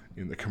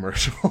in the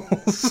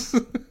commercials.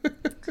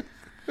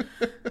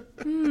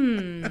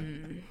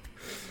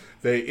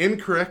 They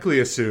incorrectly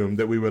assumed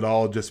that we would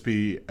all just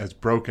be as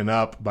broken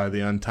up by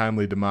the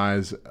untimely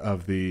demise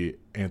of the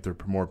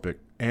anthropomorphic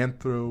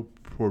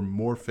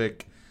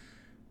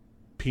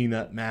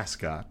peanut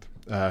mascot,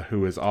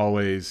 who is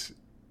always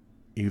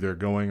either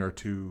going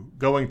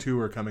to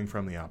or coming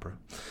from the opera.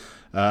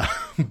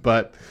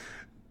 But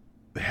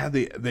they had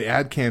the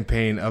ad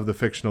campaign of the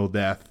fictional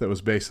death that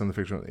was based on the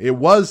fictional. It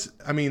was,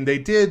 I mean, they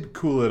did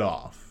cool it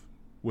off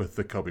with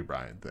the Kobe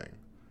Bryant thing.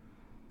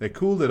 They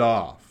cooled it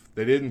off.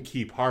 They didn't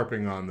keep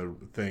harping on the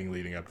thing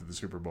leading up to the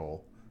Super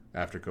Bowl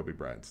after Kobe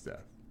Bryant's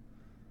death.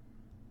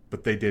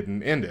 But they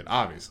didn't end it,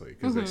 obviously,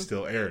 because they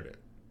still aired it.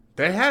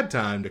 They had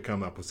time to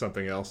come up with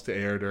something else to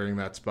air during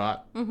that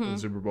spot in the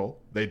Super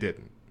Bowl. They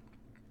didn't.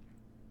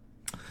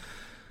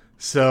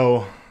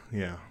 So,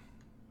 yeah.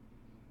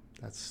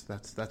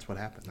 That's what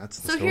happened. That's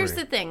the story. So here's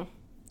the thing.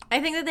 I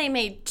think that they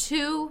made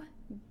two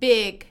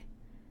big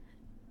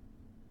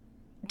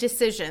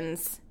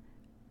decisions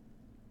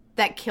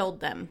that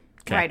killed them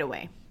right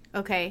away.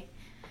 Okay?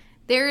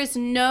 There is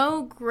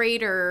no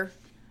greater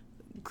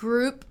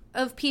group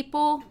of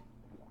people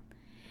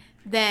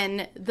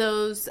than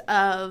those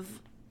of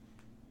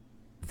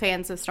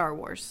fans of Star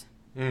Wars.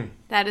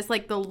 That is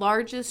like the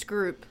largest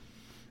group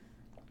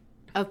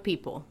of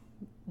people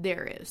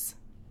there is.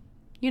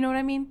 You know what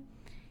I mean?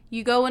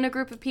 You go in a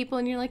group of people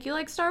and you're like, you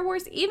like Star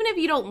Wars? Even if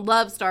you don't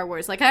love Star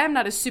Wars. Like, I am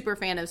not a super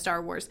fan of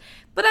Star Wars.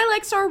 But I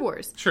like Star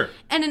Wars. Sure.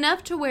 And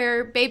enough to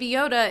where Baby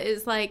Yoda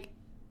is like,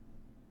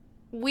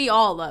 we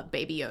all love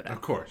Baby Yoda.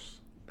 Of course.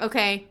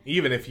 Okay?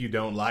 Even if you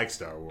don't like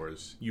Star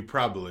Wars, you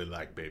probably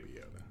like Baby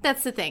Yoda.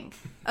 That's the thing.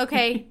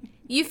 Okay?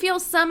 You feel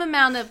some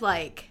amount of,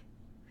 like,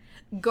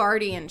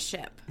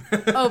 guardianship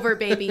over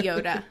Baby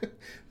Yoda.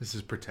 This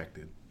is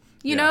protected.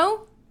 You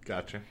know?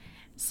 Gotcha.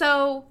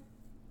 So,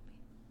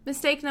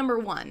 mistake number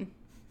one.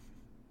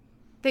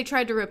 They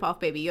tried to rip off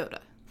Baby Yoda.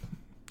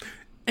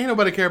 Ain't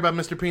nobody care about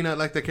Mr. Peanut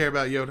like they care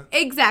about Yoda.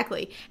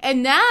 Exactly.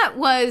 And that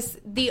was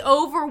the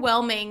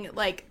overwhelming,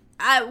 like,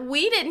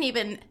 we didn't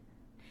even...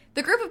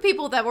 The group of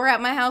people that were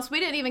at my house, we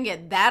didn't even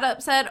get that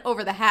upset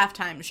over the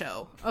halftime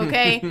show,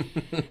 okay?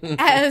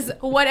 As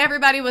what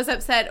everybody was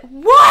upset.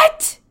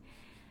 What?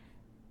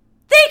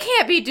 they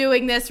can't be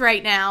doing this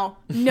right now.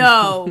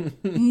 No,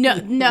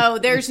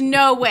 there's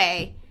no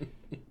way.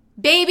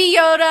 Baby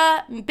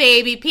Yoda,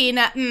 Baby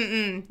Peanut,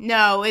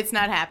 no, it's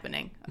not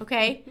happening,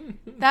 okay?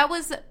 That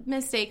was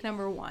mistake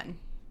number 1.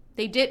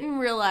 They didn't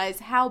realize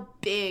how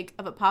big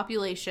of a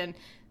population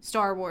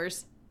Star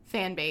Wars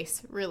fan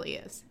base really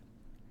is.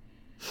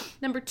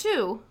 Number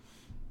 2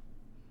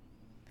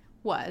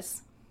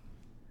 was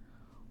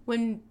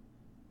when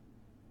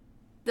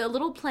the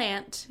little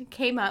plant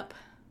came up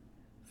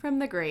from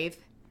the grave,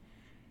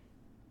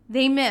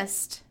 they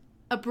missed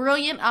a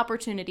brilliant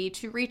opportunity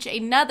to reach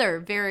another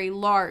very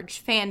large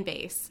fan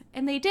base,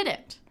 and they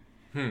didn't,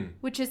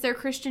 which is their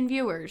Christian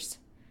viewers.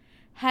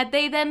 Had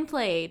they then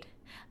played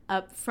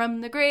Up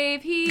from the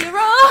Grave He Arose?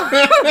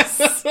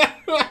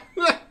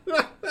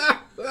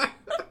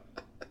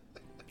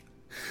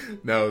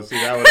 No, see,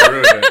 that would have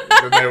ruined it.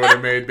 Then they would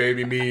have made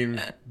Baby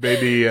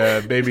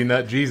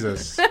Nut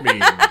Jesus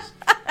memes,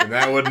 and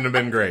that wouldn't have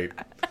been great.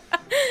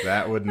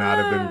 That would not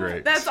have been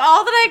great. That's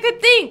all that I could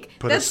think.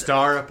 Put a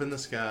star up in the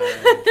sky.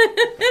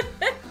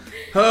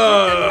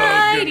 Oh,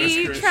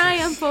 mighty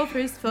triumph over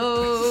his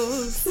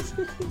foes.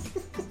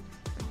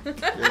 You're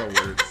the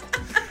worst.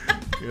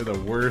 You're the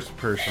worst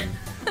person.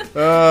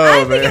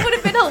 Oh, I think it would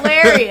have been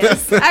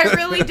hilarious. I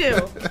really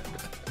do.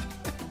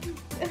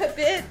 A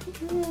bit.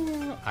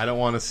 I don't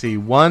want to see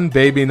one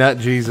Baby Nut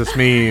Jesus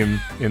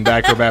meme in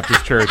Back Row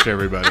Baptist Church,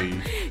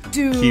 everybody.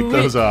 Keep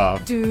those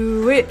off.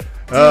 Do it.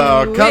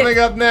 Coming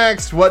up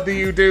next, what do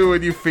you do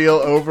when you feel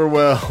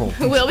overwhelmed?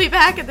 We'll be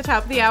back at the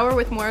top of the hour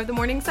with more of the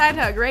Morning Side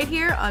Hug right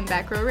here on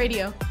Back Row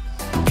Radio.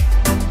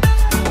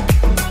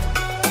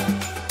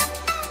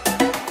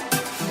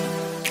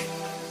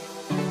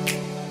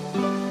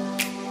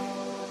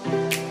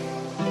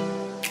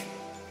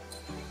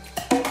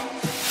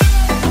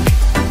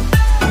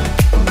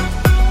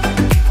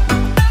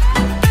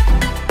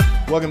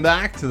 Welcome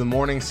back to the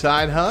Morning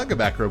Side Hug, a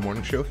Back Row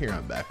morning show here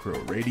on Back Row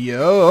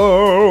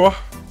Radio.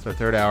 It's our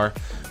third hour.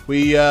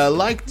 We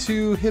like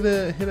to hit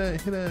a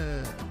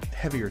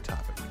heavier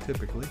topic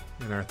typically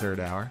in our third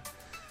hour,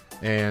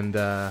 and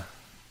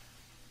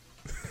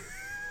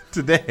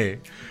today,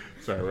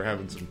 sorry, we're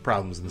having some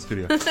problems in the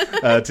studio.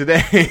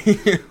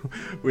 Today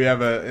we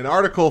have an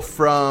article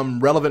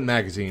from Relevant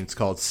Magazine. It's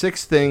called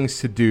 6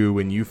 Things to Do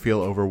When You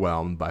Feel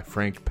Overwhelmed by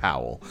Frank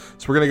Powell.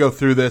 So we're going to go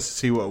through this,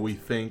 see what we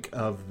think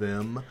of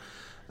them.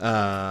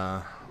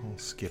 We'll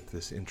skip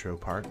this intro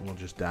part and we'll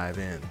just dive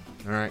in.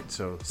 All right,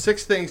 so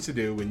 6 things to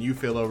do when you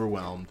feel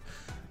overwhelmed.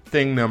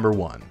 Thing number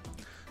 1,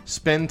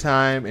 spend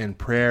time in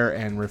prayer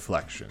and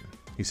reflection.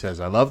 He says,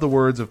 I love the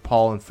words of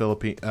Paul in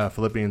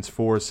Philippians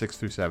 4, 6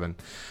 through 7.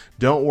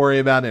 Don't worry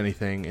about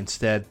anything.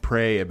 Instead,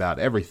 pray about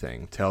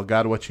everything. Tell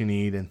God what you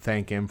need and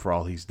thank Him for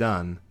all He's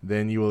done.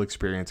 Then you will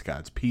experience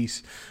God's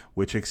peace,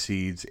 which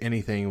exceeds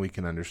anything we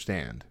can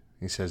understand.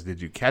 He says,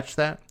 did you catch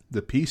that?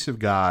 The peace of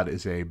God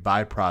is a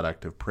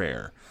byproduct of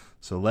prayer.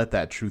 So let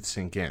that truth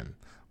sink in.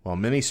 While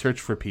many search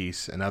for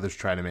peace and others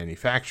try to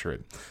manufacture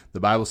it, the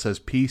Bible says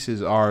peace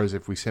is ours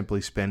if we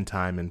simply spend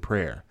time in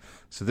prayer.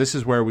 So this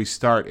is where we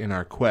start in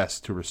our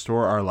quest to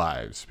restore our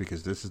lives,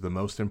 because this is the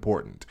most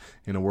important.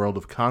 In a world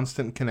of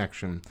constant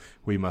connection,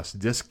 we must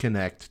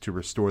disconnect to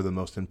restore the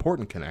most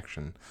important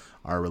connection,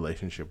 our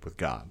relationship with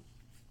God.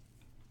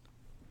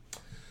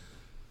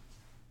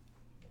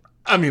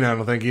 I mean, I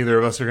don't think either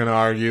of us are going to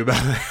argue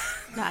about it.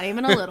 Not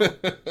even a little.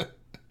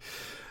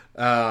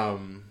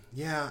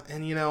 Yeah,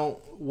 and you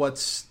know,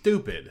 what's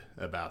stupid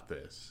about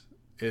this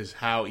is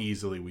how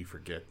easily we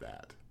forget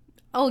that.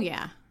 Oh,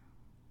 yeah.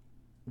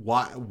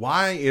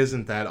 Why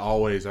isn't that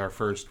always our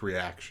first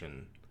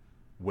reaction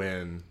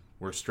when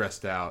we're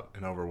stressed out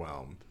and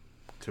overwhelmed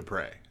to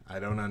pray? I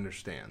don't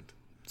understand.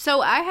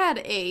 So I had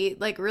a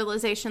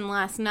realization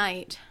last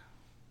night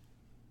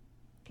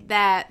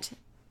that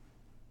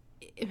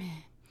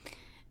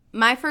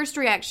my first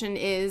reaction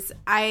is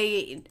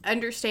I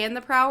understand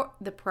the power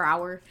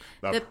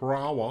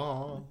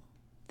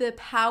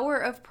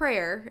of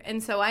prayer,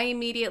 and so I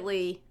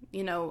immediately,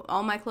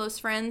 all my close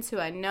friends who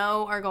I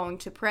know are going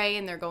to pray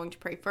and they're going to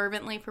pray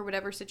fervently for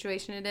whatever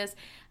situation it is,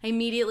 I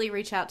immediately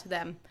reach out to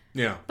them.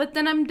 Yeah. But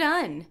then I'm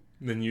done.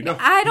 Then you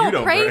don't. I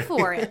don't pray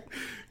for it.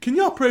 Can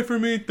y'all pray for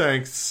me?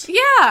 Thanks.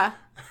 Yeah.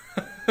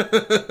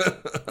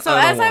 So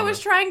as I was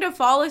trying to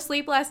fall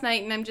asleep last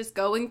night and I'm just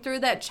going through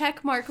that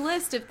check mark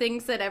list of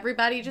things that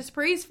everybody just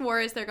prays for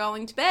as they're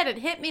going to bed, it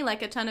hit me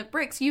like a ton of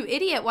bricks. You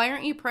idiot, why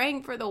aren't you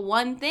praying for the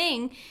one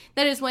thing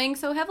that is weighing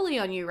so heavily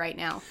on you right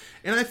now?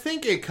 And I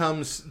think it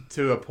comes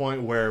to a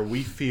point where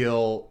we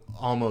feel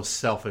almost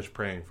selfish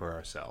praying for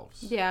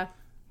ourselves. Yeah.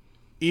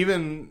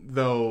 Even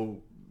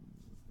though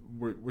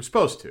we're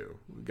supposed to.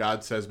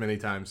 God says many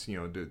times,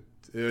 it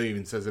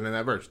even says it in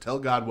that verse, tell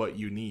God what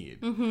you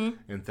need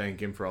and thank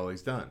Him for all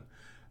He's done.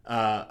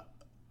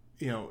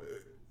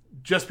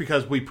 Just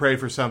because we pray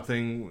for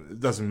something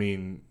doesn't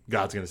mean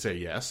God's going to say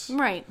yes.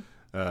 Right.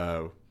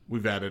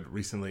 We've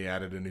recently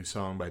added a new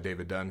song by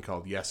David Dunn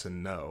called Yes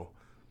and No,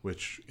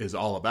 which is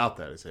all about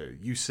that. It's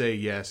you say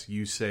yes,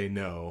 you say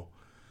no.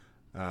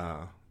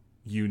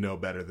 you know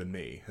better than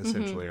me,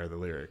 essentially, are the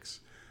lyrics.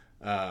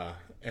 And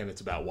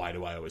it's about why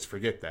do I always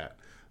forget that.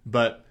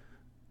 But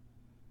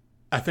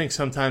I think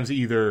sometimes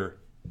either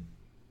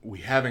we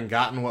haven't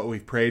gotten what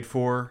we've prayed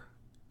for,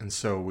 and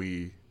so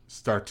we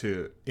start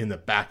to, in the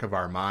back of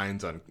our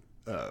minds,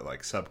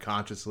 like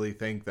subconsciously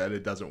think that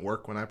it doesn't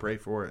work when I pray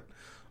for it,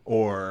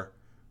 or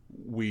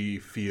we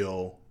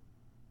feel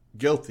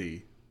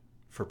guilty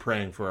for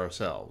praying for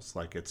ourselves,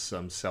 like it's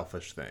some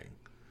selfish thing.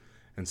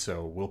 And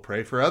so we'll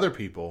pray for other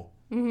people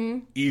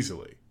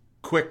easily,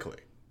 quickly,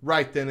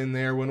 right then and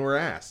there when we're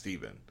asked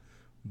even.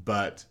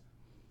 But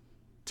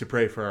to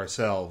pray for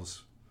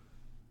ourselves,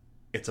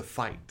 it's a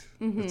fight.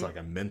 It's like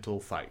a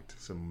mental fight,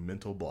 some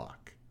mental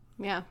block.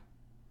 Yeah.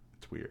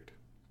 It's weird.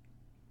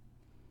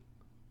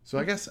 So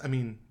I guess, I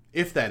mean,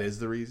 if that is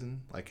the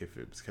reason, like if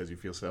it's because you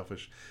feel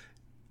selfish,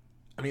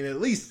 I mean,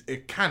 at least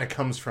it kind of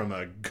comes from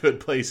a good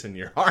place in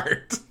your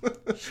heart.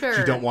 Sure.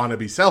 You don't want to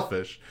be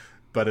selfish,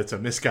 but it's a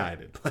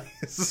misguided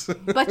place.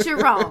 But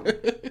you're wrong.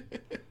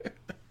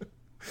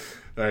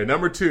 All right,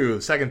 number 2,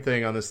 the second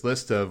thing on this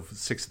list of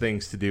 6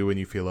 things to do when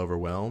you feel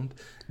overwhelmed.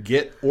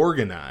 Get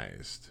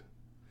organized.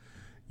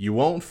 You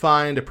won't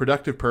find a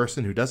productive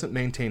person who doesn't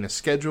maintain a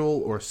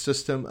schedule or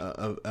system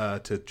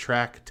to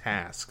track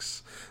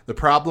tasks. The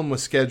problem with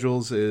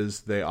schedules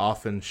is they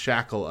often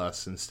shackle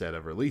us instead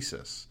of release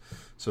us.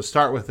 So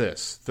start with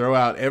this. Throw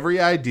out every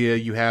idea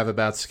you have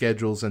about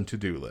schedules and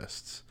to-do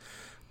lists.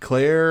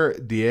 Claire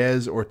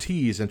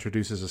Diaz-Ortiz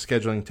introduces a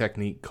scheduling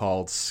technique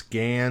called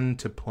Scan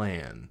to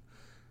Plan.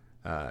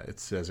 It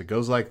says it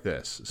goes like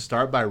this.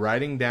 Start by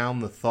writing down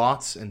the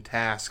thoughts and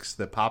tasks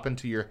that pop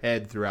into your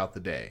head throughout the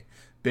day.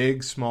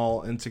 Big,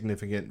 small,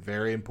 insignificant,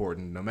 very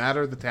important. No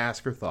matter the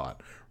task or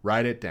thought,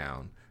 write it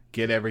down.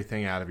 Get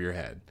everything out of your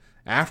head.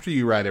 After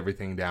you write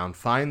everything down,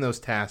 find those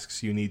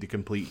tasks you need to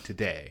complete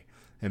today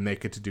and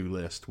make a to-do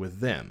list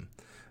with them.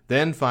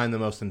 Then find the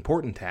most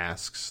important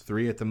tasks,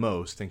 3 at the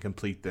most, and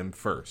complete them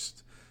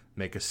first.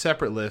 Make a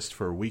separate list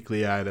for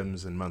weekly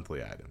items and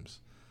monthly items.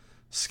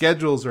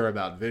 Schedules are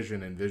about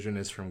vision, and vision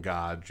is from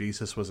God.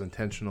 Jesus was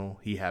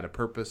intentional. He had a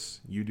purpose.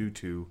 You do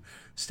too.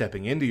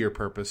 Stepping into your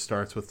purpose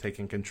starts with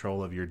taking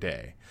control of your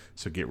day.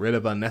 So get rid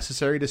of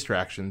unnecessary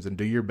distractions and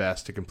do your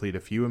best to complete a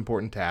few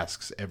important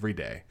tasks every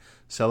day.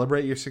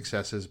 Celebrate your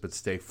successes, but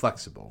stay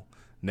flexible.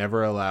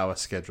 Never allow a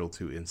schedule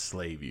to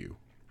enslave you.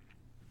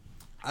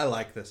 I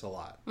like this a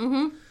lot.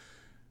 I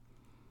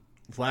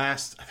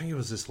think it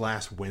was this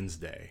last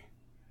Wednesday.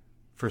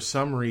 For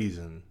some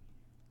reason,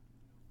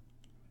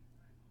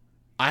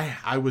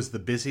 I was the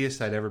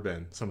busiest I'd ever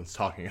been. Someone's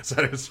talking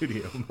outside of the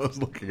studio. I was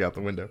looking out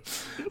the window.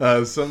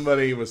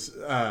 Somebody was...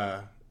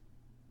 I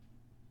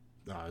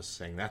was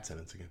saying that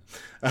sentence again.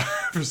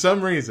 For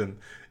some reason,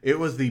 it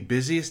was the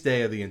busiest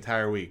day of the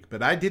entire week.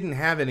 But I didn't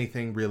have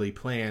anything really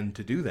planned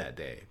to do that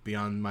day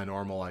beyond my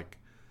normal, like,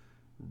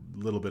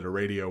 little bit of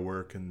radio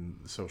work and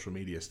social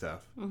media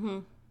stuff.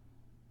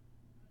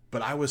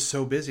 But I was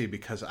so busy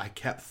because I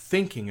kept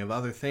thinking of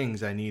other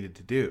things I needed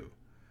to do.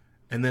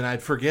 And then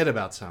I'd forget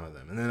about some of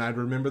them. And then I'd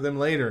remember them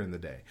later in the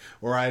day.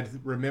 Or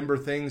I'd remember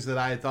things that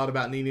I had thought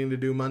about needing to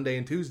do Monday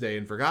and Tuesday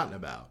and forgotten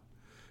about.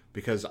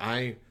 Because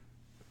I'm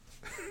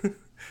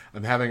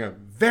having a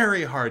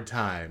very hard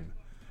time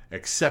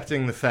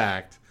accepting the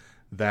fact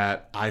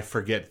that I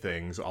forget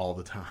things all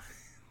the time.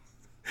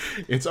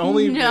 It's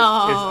only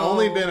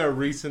been a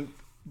recent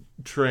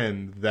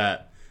trend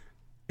that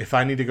if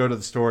I need to go to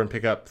the store and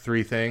pick up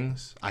 3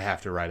 things, I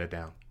have to write it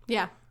down.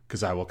 Yeah.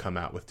 Because I will come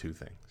out with 2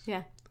 things.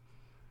 Yeah.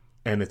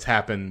 And it's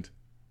happened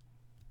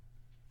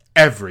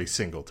every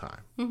single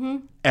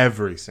time.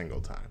 Every single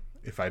time.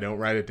 If I don't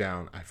write it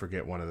down, I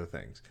forget one of the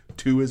things.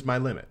 2 is my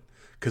limit.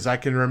 Because I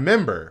can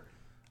remember,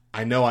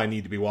 I know I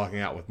need to be walking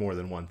out with more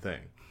than 1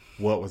 thing.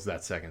 What was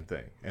that second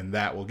thing? And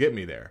that will get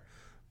me there.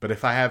 But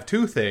if I have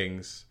 2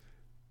 things,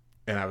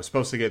 and I was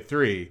supposed to get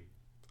 3,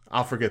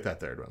 I'll forget that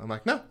third one. I'm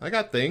like, no, I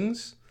got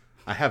things.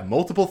 I have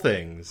multiple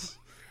things.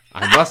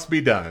 I must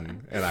be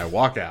done. And I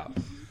walk out.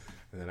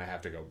 And then I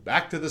have to go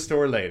back to the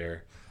store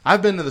later.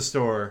 I've been to the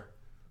store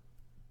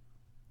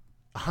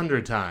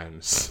 100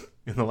 times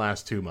in the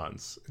last 2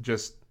 months.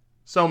 Just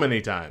so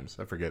many times.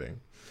 I'm forgetting.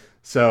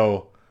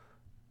 So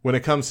when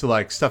it comes to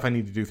like stuff I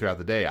need to do throughout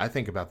the day, I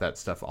think about that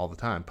stuff all the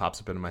time.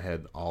 Pops up into my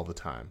head all the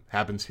time.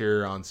 Happens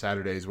here on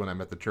Saturdays when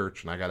I'm at the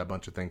church and I got a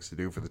bunch of things to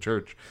do for the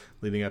church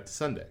leading up to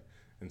Sunday.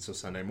 And so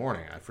Sunday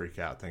morning I freak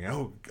out thinking,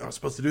 oh, I was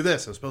supposed to do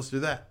this. I was supposed to do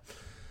that.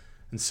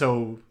 And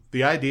so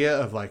the idea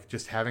of like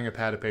just having a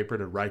pad of paper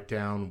to write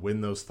down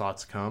when those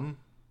thoughts come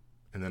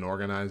and then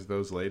organize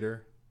those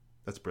later,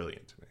 that's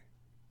brilliant to me.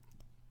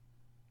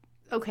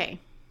 Okay.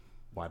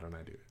 Why don't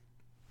I do it?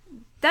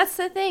 That's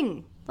the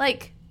thing.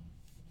 Like,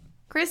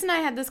 Chris and I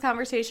had this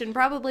conversation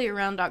probably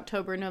around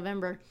October,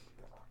 November,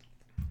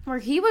 where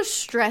he was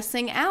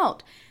stressing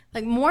out.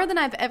 Like, more than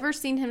I've ever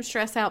seen him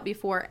stress out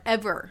before,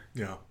 ever.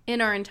 Yeah. In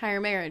our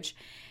entire marriage.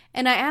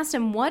 And I asked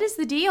him, what is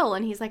the deal?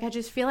 And he's like, I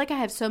just feel like I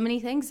have so many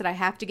things that I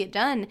have to get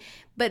done.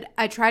 But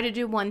I try to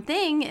do one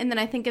thing, and then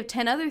I think of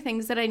 10 other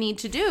things that I need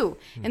to do.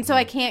 Mm-hmm. And so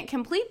I can't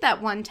complete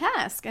that one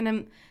task.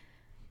 And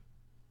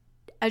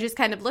I just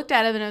kind of looked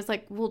at him and I was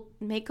like, well,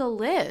 make a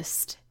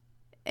list.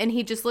 And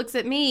he just looks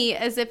at me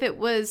as if it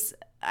was,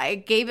 I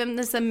gave him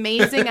this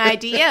amazing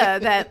idea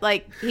that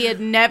like he had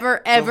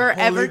never, ever,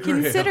 ever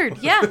considered.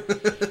 Yeah.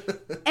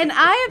 And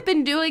I have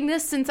been doing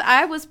this since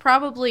I was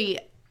probably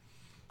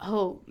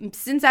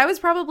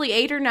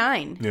 8 or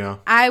 9. Yeah.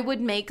 I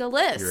would make a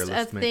list You're a of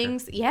list maker.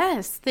 things.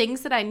 Yes.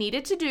 Things that I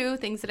needed to do,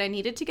 things that I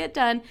needed to get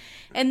done.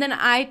 And then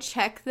I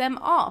check them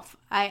off.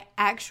 I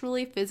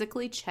actually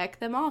physically check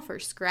them off or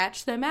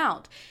scratch them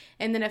out.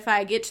 And then if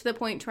I get to the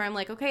point where I'm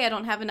like, okay, I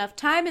don't have enough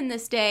time in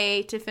this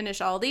day to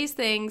finish all these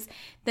things,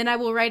 then I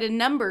will write a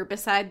number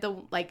beside the,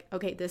 like,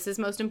 okay, this is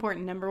most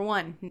important. Number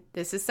 1.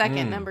 This is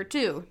second. Number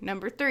 2.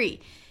 Number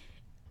 3.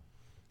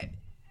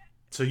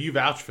 So you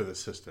vouch for the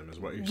system is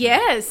what you're saying.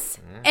 Yes.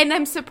 And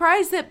I'm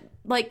surprised that,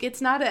 like,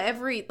 it's not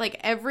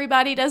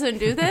everybody doesn't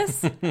do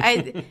this.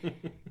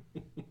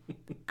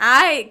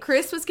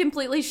 Chris was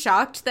completely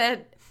shocked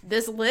that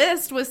this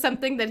list was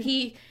something that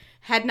he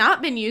had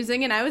not been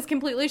using, and I was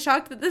completely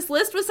shocked that this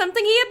list was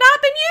something he had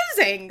not been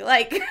using.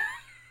 Like,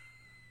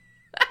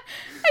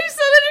 I just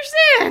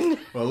don't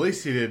understand. Well, at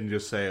least he didn't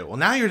just say, well,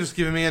 now you're just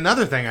giving me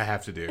another thing I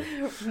have to do.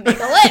 Make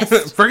a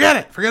list. Forget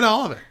it. Forget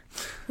all of it.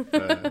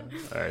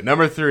 All right.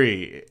 Number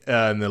 3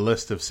 in the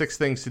list of 6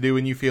 things to do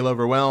when you feel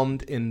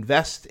overwhelmed,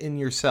 invest in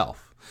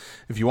yourself.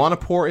 If you want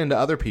to pour into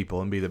other people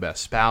and be the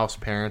best spouse,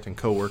 parent, and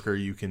coworker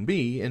you can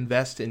be,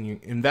 investing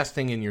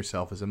in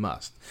yourself is a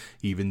must.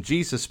 Even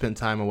Jesus spent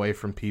time away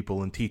from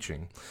people and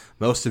teaching.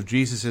 Most of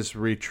Jesus'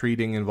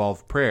 retreating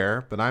involved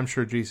prayer, but I'm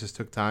sure Jesus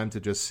took time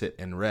to just sit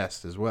and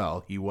rest as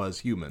well. He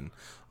was human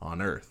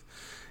on earth.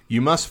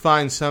 You must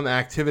find some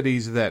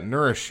activities that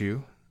nourish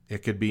you.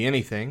 It could be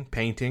anything: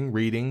 painting,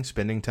 reading,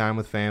 spending time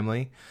with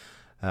family.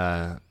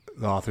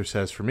 The author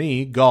says, for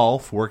me,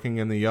 golf, working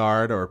in the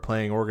yard, or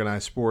playing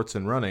organized sports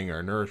and running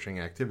are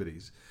nourishing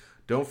activities.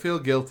 Don't feel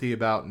guilty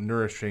about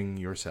nourishing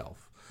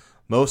yourself.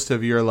 Most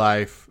of your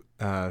life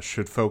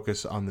should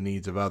focus on the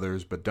needs of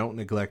others, but don't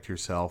neglect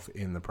yourself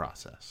in the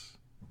process.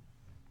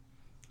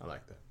 I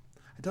like that.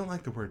 I don't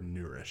like the word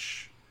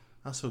nourish.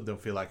 I also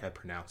don't feel like I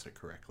pronounce it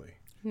correctly.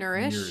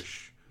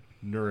 Nourish.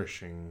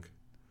 Nourishing.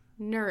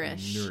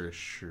 Nourish.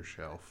 Nourish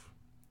yourself.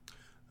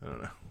 I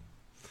don't know.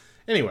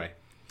 Anyway.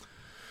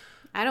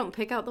 I don't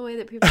pick out the way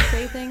that people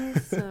say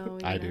things, so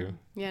I do.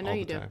 Yeah, no,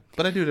 you do.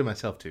 But I do to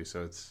myself too,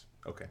 so it's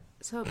okay.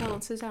 So it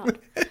balances out.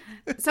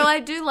 So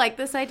I do like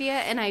this idea,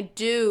 and I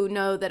do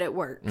know that it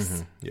works.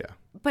 Mm-hmm. Yeah.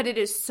 But it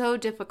is so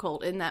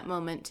difficult in that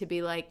moment to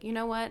be like, you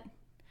know what?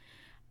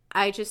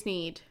 I just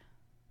need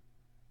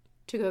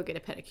to go get a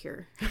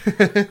pedicure.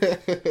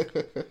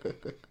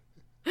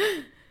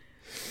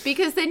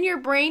 Because then your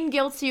brain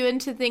guilts you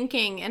into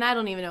thinking, and I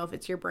don't even know if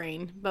it's your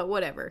brain, but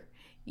whatever.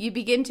 You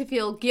begin to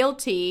feel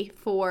guilty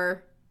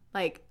for,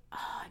 like,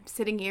 oh, I'm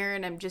sitting here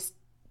and I'm just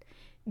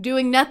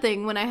doing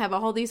nothing when I have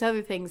all these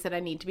other things that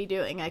I need to be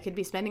doing. I could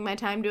be spending my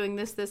time doing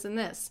this, this, and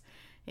this.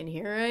 And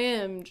here I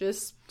am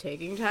just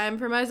taking time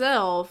for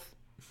myself.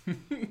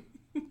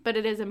 But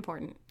it is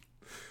important.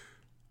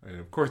 And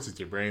of course it's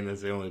your brain.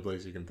 That's the only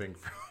place you can think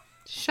from.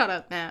 Shut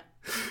up, Matt.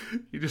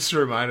 You just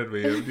reminded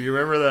me. Do you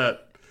remember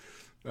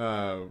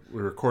that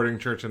we're recording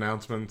church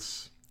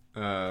announcements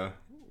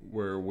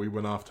where we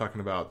went off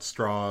talking about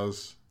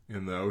straws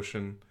in the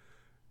ocean,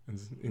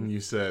 and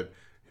you said,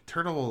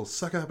 turtle will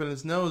suck up in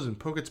its nose and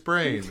poke its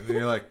brain. And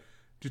you're like,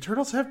 do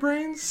turtles have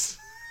brains?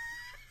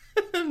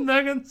 And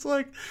Megan's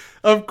like,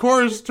 of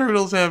course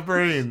turtles have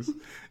brains.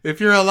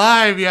 If you're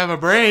alive, you have a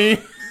brain.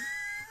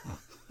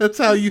 That's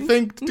how you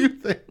think, do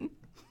things.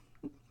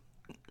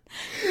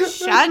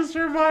 Shut just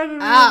reminded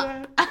me up.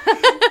 of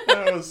that.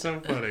 That was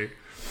so funny.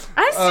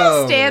 I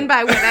still stand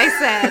by what I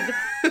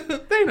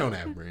said. They don't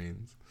have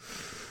brains.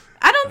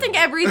 I don't think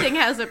everything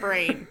has a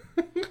brain.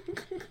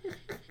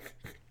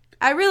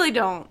 I really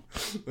don't.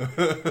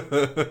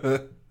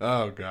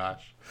 Oh,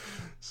 gosh.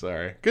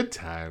 Sorry. Good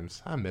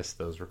times. I miss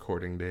those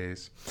recording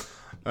days.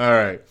 All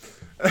right.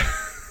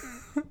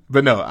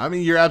 But no, I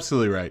mean, you're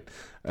absolutely right.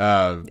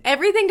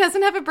 Everything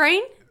doesn't have a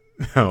brain?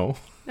 No.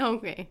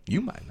 Okay.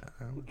 You might not.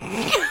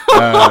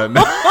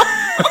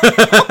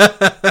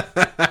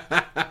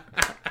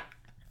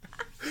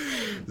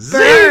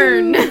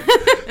 Burn.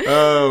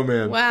 Oh,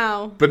 man.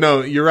 Wow. But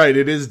no, you're right.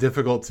 It is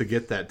difficult to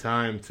get that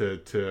time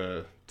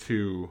to.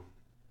 Okay,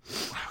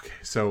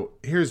 so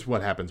here's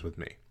what happens with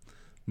me.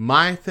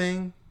 My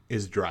thing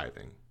is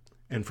driving.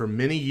 And for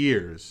many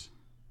years,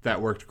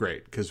 that worked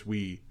great because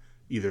we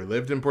either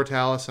lived in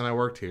Portales and I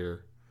worked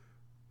here,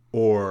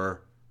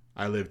 or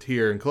I lived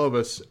here in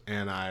Clovis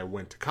and I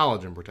went to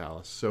college in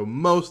Portales. So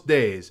most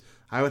days,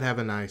 I would have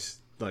a nice,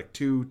 like,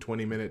 2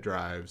 20-minute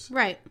drives.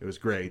 Right. It was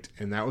great,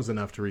 and that was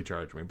enough to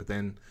recharge me. But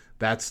then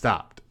that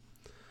stopped.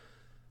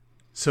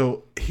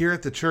 So here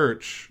at the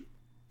church,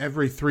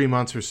 every 3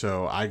 months or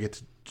so, I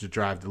get to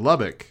drive to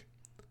Lubbock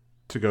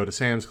to go to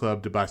Sam's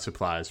Club to buy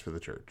supplies for the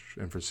church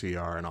and for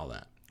CR and all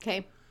that.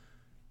 Okay.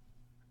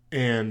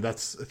 And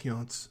that's,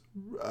 it's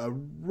a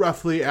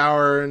roughly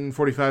hour and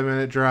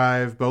 45-minute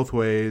drive both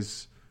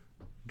ways,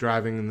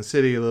 driving in the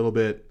city a little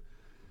bit.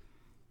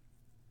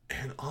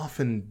 And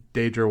often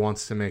Deidre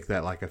wants to make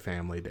that like a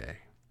family day.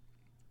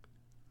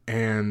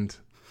 And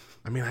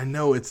I mean, I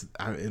know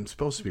I'm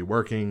supposed to be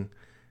working,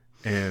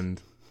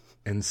 and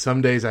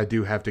some days I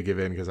do have to give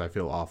in because I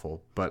feel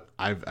awful. But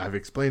I've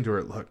explained to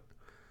her, look,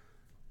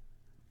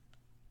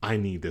 I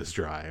need this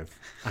drive.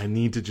 I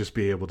need to just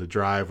be able to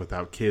drive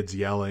without kids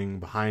yelling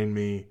behind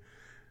me.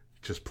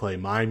 Just play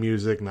my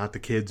music, not the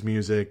kids'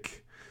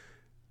 music,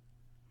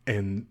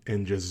 and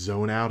just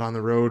zone out on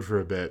the road for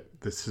a bit.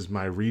 This is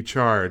my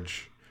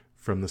recharge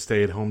from the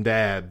stay-at-home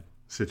dad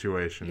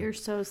situation. You're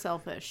so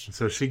selfish.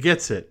 So she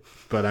gets it,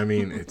 but I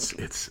mean,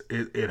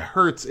 it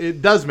hurts.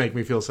 It does make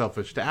me feel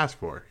selfish to ask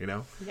for, you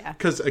know? Yeah.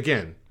 Because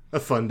again, a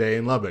fun day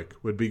in Lubbock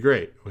would be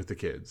great with the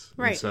kids.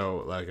 Right. And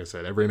so, like I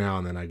said, every now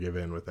and then I give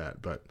in with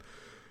that, but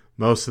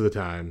most of the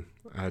time,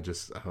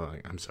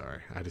 I'm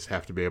sorry. I just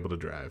have to be able to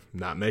drive. I'm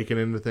not making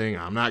anything.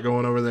 I'm not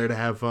going over there to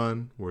have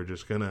fun. I'm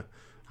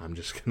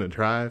just gonna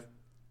drive,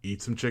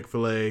 eat some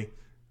Chick-fil-A,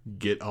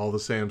 get all the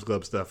Sam's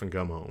Club stuff, and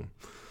come home.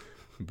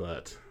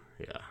 But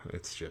yeah,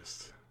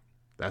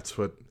 that's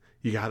what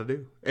you got to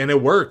do. And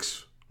it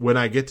works when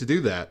I get to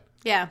do that.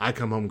 Yeah. I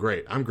come home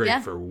great. I'm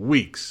great for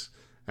weeks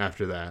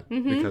after that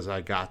because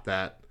I got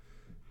that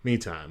me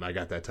time. I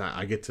got that time.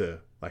 I get to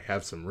like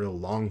have some real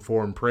long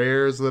form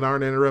prayers that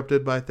aren't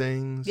interrupted by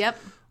things. Yep.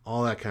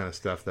 All that kind of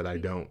stuff that I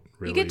don't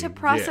really You get to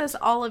process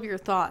all of your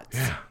thoughts.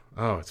 Yeah.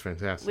 Oh, it's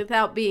fantastic.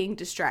 Without being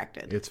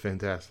distracted. It's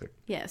fantastic.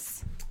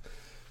 Yes.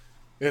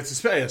 It's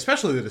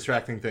especially the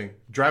distracting thing.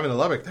 Driving to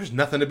Lubbock, there's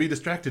nothing to be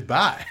distracted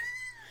by.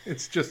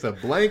 It's just a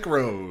blank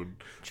road.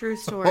 True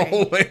story.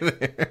 All the way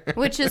there.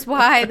 Which is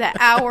why the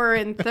hour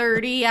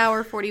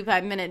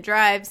 45-minute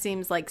drive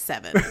seems like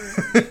 7.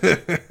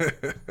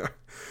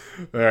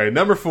 All right,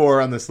 number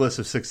 4 on this list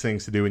of 6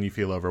 things to do when you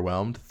feel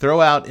overwhelmed.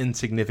 Throw out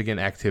insignificant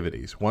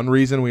activities. One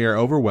reason we are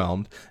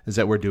overwhelmed is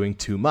that we're doing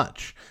too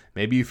much.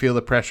 Maybe you feel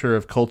the pressure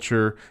of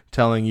culture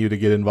telling you to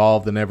get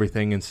involved in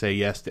everything and say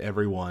yes to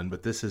everyone,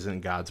 but this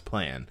isn't God's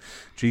plan.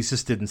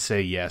 Jesus didn't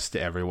say yes to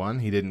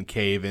everyone. He didn't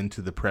cave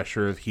into the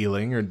pressure of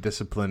healing or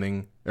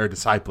disciplining or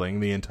discipling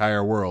the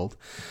entire world.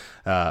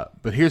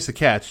 But here's the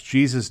catch.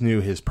 Jesus knew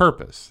his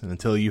purpose. And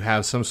until you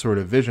have some sort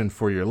of vision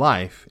for your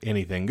life,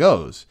 anything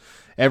goes.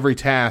 Every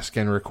task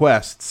and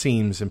request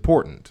seems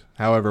important.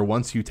 However,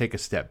 once you take a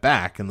step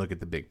back and look at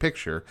the big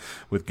picture,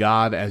 with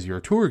God as your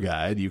tour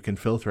guide, you can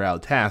filter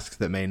out tasks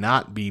that may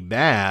not be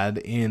bad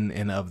in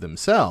and of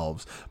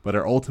themselves, but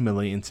are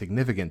ultimately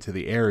insignificant to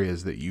the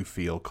areas that you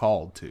feel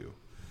called to.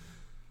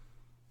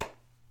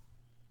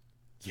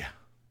 Yeah.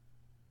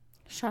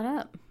 Shut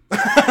up.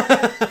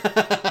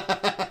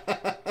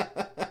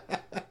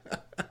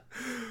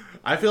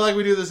 I feel like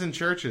we do this in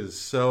churches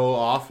so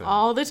often.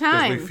 All the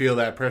time. Because we feel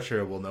that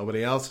pressure. Well,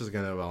 nobody else is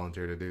going to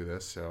volunteer to do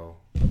this, so...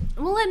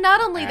 Well, and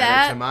not only add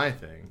that... it to my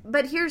thing.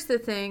 But here's the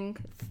thing.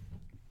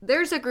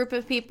 There's a group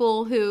of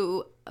people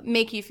who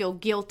make you feel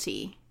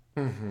guilty.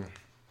 Mm-hmm.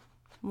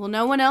 Well,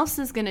 no one else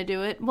is going to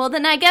do it. Well,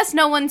 then I guess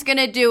no one's going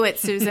to do it,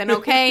 Susan,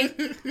 okay?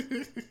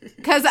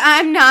 Because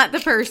I'm not the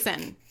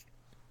person.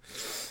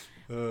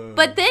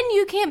 But then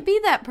you can't be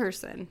that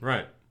person.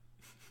 Right.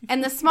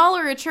 And the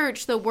smaller a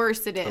church, the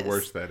worse it is. The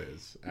worse that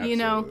is. Absolutely. You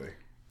know?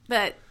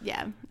 But,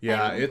 yeah.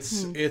 Yeah,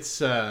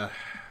 it's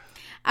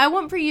I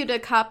want for you to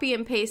copy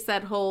and paste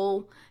that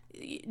whole...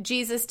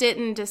 Jesus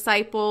didn't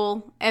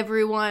disciple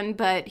everyone,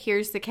 but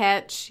here's the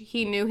catch.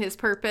 He knew his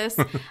purpose.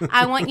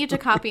 I want you to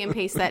copy and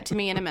paste that to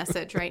me in a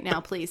message right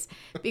now, please,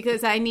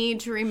 because I need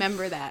to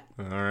remember that.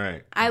 All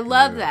right. I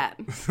love that.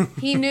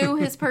 He knew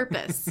his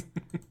purpose.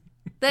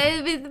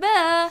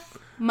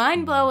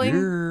 Mind-blowing.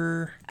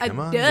 Come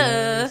on,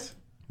 guys.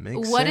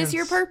 Makes What sense. is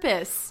your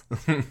purpose?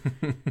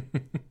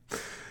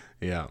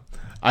 Yeah.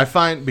 I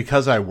find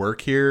because I work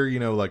here, you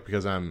know, like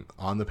because I'm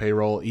on the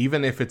payroll,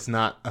 even if it's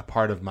not a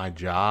part of my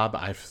job,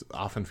 I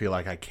often feel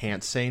like I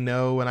can't say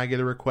no when I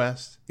get a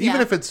request. Even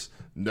if it's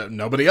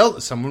nobody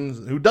else,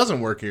 someone who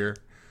doesn't work here,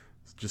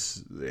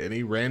 just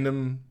any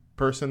random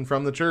person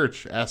from the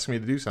church asks me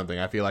to do something.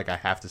 I feel like I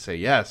have to say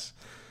yes.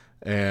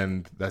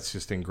 And that's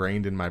just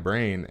ingrained in my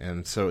brain.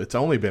 And so it's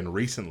only been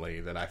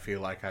recently that I feel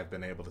like I've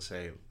been able to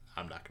say,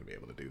 I'm not going to be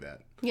able to do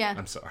that. Yeah.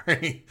 I'm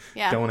sorry.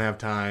 Yeah. Don't have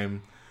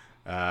time.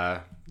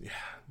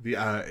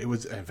 It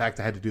was, in fact,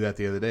 I had to do that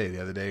the other day.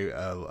 The other day,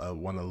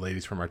 one of the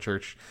ladies from our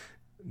church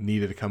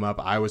needed to come up.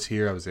 I was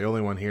here. I was the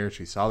only one here.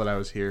 She saw that I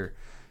was here.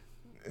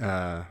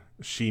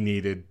 She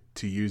needed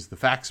to use the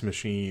fax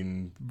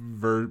machine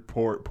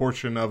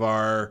portion of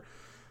our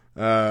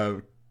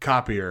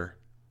copier.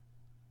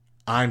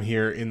 I'm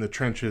here in the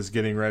trenches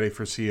getting ready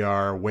for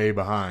CR, way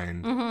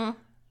behind. Mm-hmm.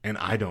 And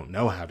I don't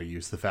know how to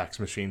use the fax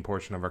machine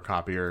portion of our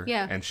copier.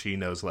 Yeah. And she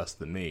knows less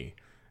than me.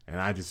 And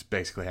I just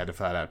basically had to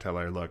flat out tell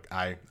her, look,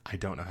 I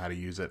don't know how to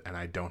use it, and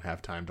I don't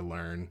have time to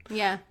learn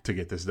to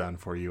get this done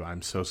for you.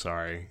 I'm so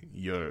sorry.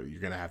 You're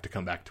going to have to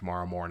come back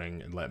tomorrow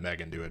morning and let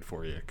Megan do it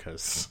for you,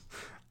 because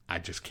I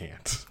just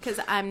can't. Because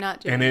I'm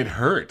not doing it. And it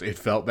hurt. It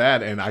felt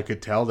bad, and I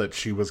could tell that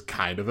she was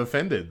kind of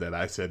offended that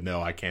I said,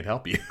 no, I can't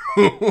help you.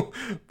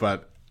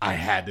 But I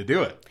had to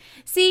do it.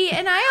 See,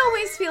 and I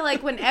always feel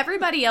like when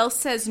everybody else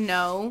says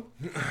no,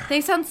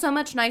 they sound so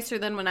much nicer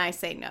than when I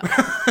say no.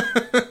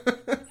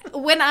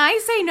 When I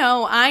say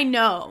no, I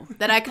know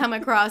that I come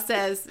across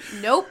as,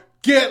 nope.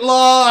 Get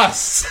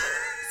lost!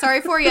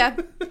 Sorry for you.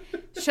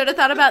 Should have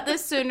thought about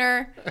this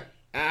sooner.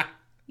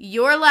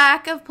 Your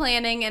lack of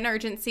planning and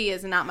urgency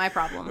is not my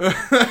problem.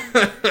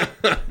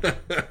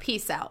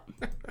 Peace out.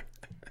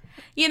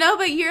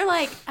 But you're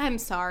like, I'm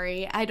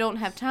sorry. I don't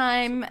have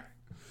time.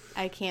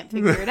 I can't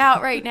figure it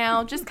out right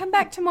now. Just come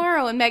back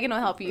tomorrow and Megan will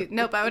help you.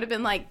 Nope, I would have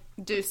been like,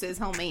 deuces,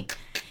 homie.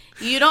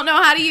 You don't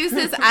know how to use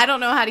this. I don't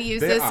know how to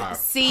use this.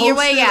 See your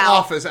way out.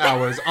 Office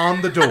hours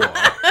on the door.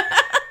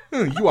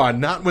 You are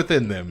not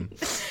within them.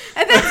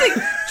 And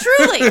that's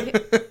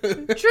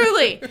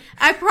truly.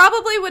 I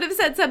probably would have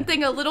said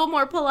something a little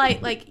more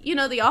polite, like,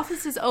 the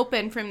office is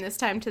open from this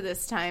time to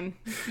this time.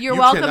 You're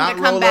welcome to come back then.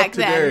 You cannot roll up to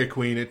Dairy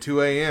Queen at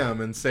 2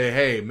 a.m. and say,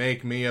 hey,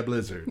 make me a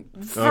blizzard.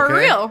 For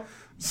real.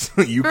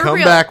 So you come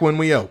back when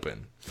we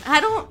open.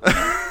 I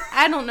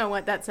don't know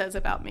what that says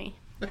about me.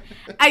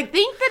 I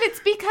think that it's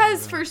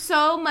because for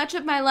so much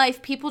of my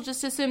life, people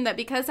just assume that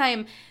because I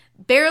am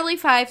barely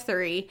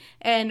 5'3",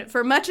 and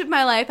for much of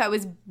my life I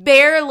was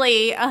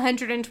barely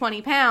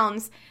 120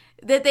 pounds,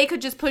 that they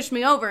could just push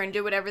me over and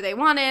do whatever they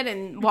wanted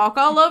and walk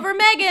all over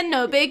Megan.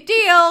 No big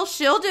deal.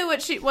 She'll do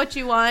what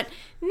you want.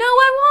 No,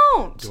 I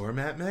won't.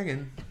 Doormat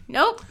Megan.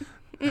 Nope.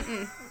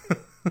 Mm-mm.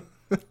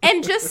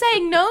 And just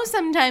saying no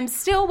sometimes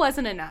still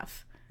wasn't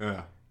enough.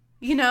 Yeah.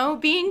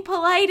 Being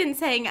polite and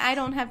saying, I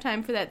don't have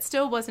time for that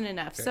still wasn't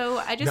enough. Okay. So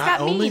I just Not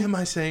got mean. only am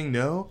I saying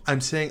no,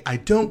 I'm saying I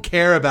don't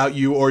care about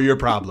you or your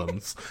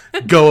problems.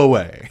 Go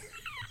away.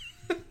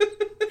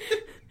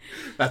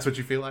 That's what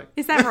you feel like?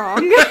 Is that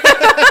wrong?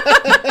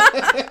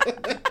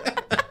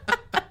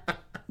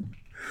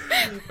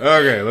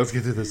 Okay, let's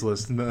get to this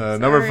list.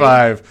 Number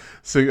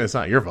 5. It's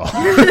not your fault.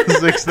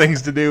 6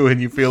 things to do when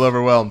you feel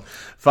overwhelmed.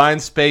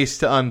 Find space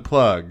to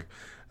unplug.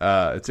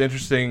 It's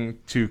interesting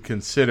to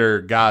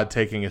consider God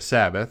taking a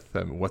Sabbath.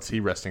 I mean, what's he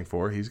resting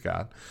for? He's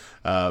God.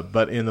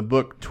 But in the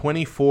book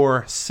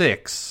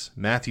 24:6,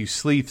 Matthew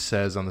Sleeth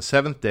says, on the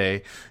 7th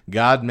day,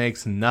 God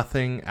makes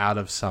nothing out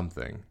of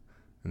something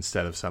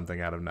instead of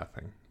something out of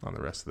nothing on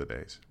the rest of the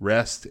days.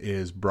 Rest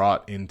is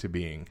brought into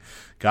being.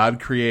 God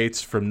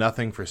creates from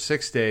nothing for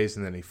 6 days,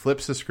 and then he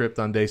flips the script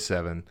on day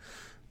 7.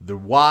 The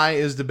why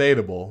is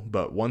debatable,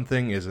 but one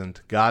thing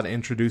isn't. God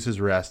introduces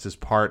rest as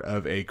part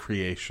of a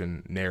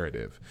creation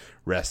narrative.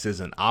 Rest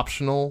isn't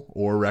optional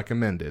or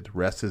recommended.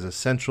 Rest is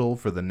essential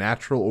for the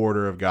natural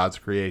order of God's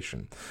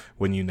creation.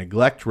 When you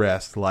neglect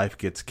rest, life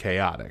gets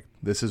chaotic.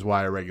 This is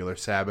why a regular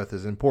Sabbath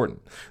is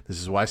important. This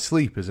is why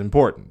sleep is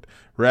important.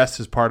 Rest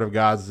is part of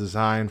God's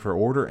design for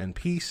order and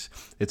peace.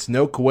 It's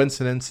no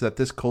coincidence that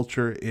this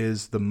culture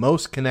is the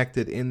most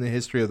connected in the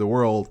history of the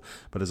world,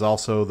 but is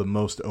also the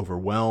most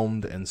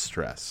overwhelmed and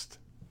stressed.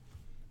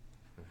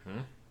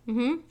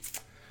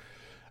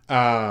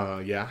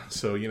 Yeah,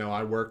 so,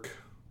 I work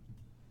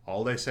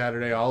all day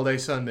Saturday, all day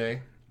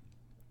Sunday.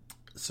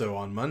 So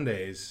on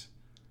Mondays,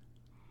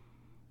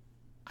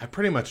 I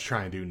pretty much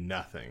try and do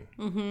nothing.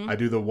 Mm-hmm. I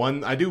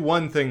do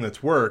one thing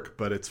that's work,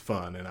 but it's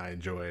fun and I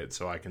enjoy it,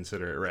 so I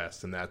consider it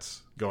rest, and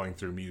that's going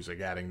through music,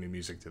 adding new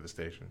music to the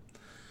station.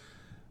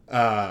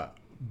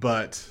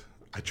 But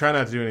I try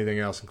not to do anything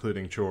else,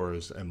 including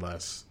chores,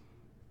 unless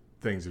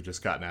things have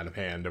just gotten out of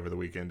hand over the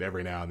weekend.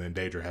 Every now and then,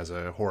 Deidre has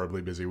a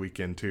horribly busy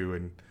weekend too,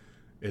 and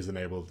isn't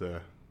able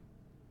to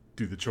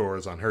do the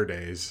chores on her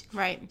days.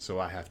 Right. So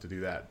I have to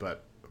do that.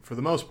 But for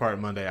the most part,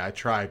 Monday, I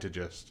try to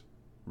just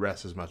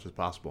rest as much as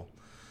possible.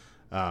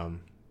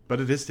 But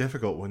it is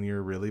difficult when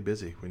you're really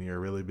busy, when you're a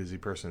really busy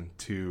person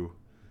to...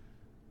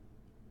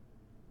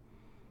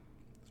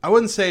 I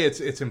wouldn't say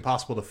it's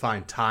impossible to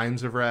find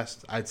times of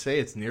rest. I'd say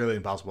it's nearly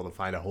impossible to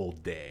find a whole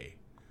day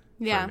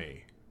for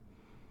me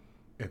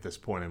at this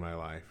point in my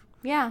life.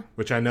 Yeah.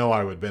 Which I know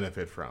I would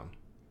benefit from.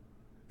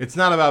 It's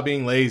not about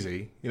being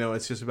lazy.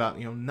 It's just about,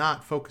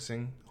 not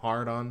focusing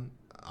hard on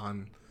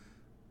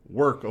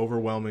work,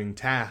 overwhelming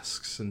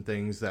tasks and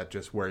things that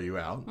just wear you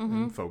out,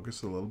 and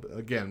focus a little bit.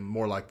 Again,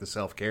 more like the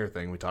self-care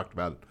thing we talked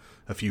about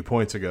a few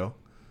points ago.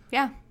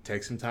 Yeah.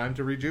 Take some time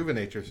to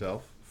rejuvenate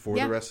yourself for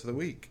the rest of the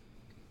week.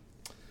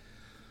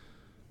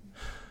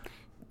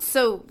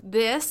 So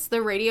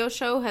the radio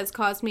show has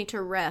caused me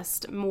to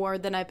rest more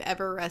than I've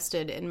ever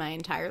rested in my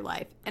entire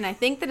life. And I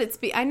think that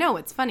I know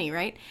it's funny,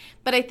 right?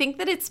 But I think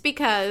that it's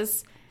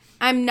because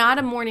I'm not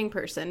a morning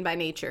person by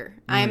nature.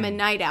 I am a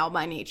night owl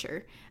by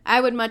nature. I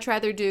would much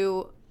rather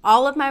do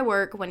all of my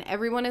work when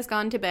everyone has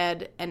gone to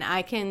bed, and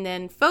I can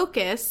then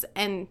focus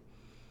and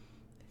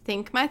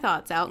think my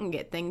thoughts out and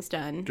get things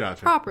done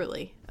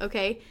properly.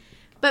 Okay?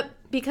 But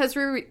because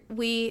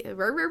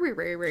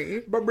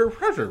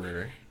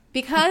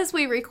because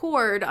we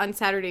record on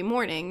Saturday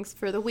mornings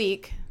for the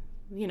week,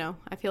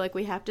 I feel like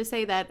we have to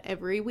say that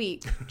every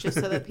week just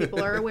so that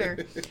people are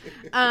aware.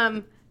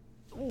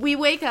 we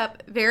wake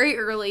up very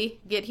early,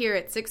 get here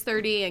at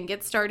 6:30, and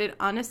get started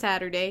on a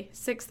Saturday.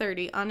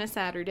 6:30 on a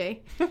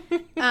Saturday.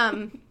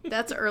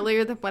 That's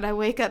earlier than when I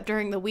wake up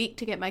during the week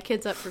to get my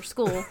kids up for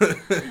school.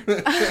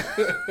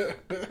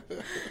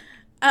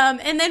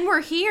 And then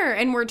we're here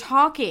and we're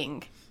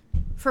talking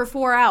for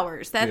 4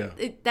 hours.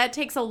 That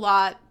takes a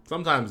lot.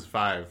 Sometimes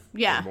 5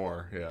 or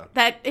more. Yeah.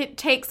 That it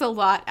takes a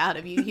lot out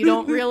of you. You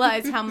don't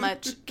realize how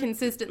much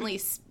consistently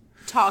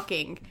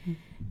talking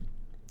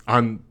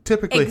on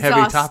typically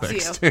heavy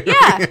topics.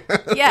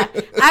 Yeah.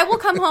 I will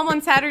come home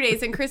on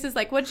Saturdays and Chris is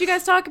like, "What did you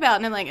guys talk about?"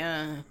 And I'm like,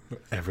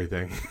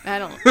 everything.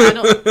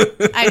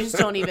 I just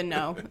don't even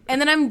know.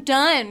 And then I'm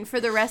done for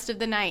the rest of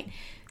the night.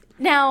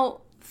 Now,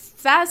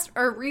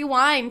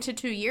 rewind to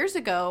 2 years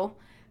ago,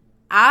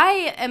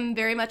 I am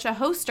very much a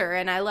hoster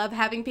and I love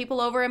having people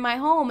over in my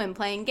home and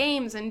playing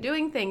games and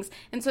doing things.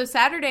 And so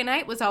Saturday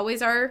night was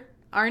always our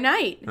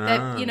night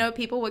that,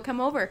 people would come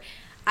over.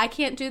 I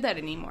can't do that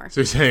anymore.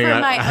 So you're saying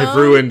I've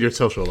ruined your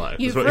social life.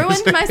 You've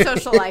ruined my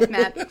social life,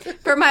 Matt.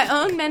 For my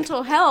own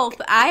mental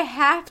health, I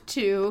have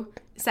to.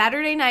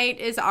 Saturday night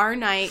is our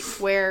night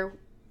where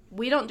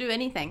we don't do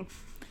anything.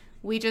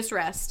 We just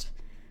rest.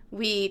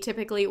 We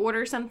typically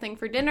order something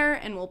for dinner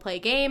and we'll play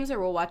games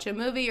or we'll watch a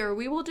movie or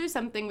we will do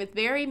something with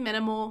very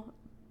minimal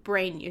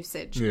brain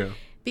usage. Yeah.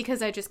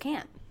 Because I just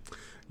can't.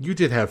 You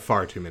did have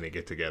far too many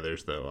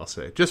get-togethers, though, I'll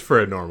say. Just for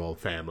a normal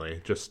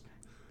family. Just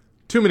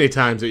too many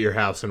times at your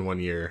house in 1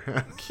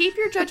 year. Keep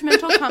your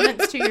judgmental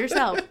comments to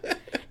yourself.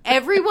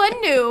 Everyone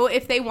knew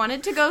if they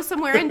wanted to go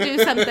somewhere and do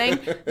something,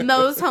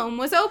 Moe's home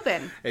was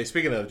open. Hey,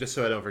 speaking of, just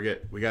so I don't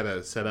forget, we got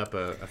to set up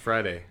a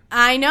Friday.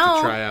 I know.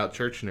 To try out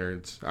Church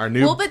Nerds. Our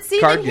new Well, but see,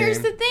 card then here's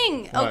game. the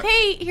thing. What?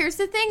 Okay, here's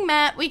the thing,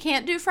 Matt. We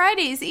can't do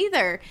Fridays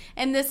either.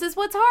 And this is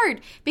what's hard.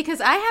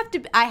 Because I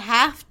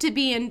have to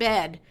be in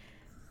bed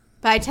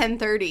by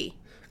 10:30.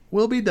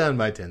 We'll be done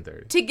by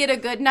 10:30. To get a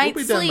good night's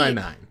sleep. We'll be done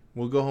by 9.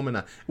 We'll go home at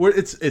 9.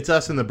 It's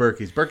us and the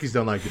Berkeys. Berkeys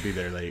don't like to be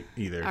there late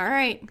either. All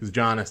right. Because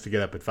John has to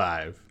get up at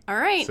 5. All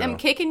right. So. I'm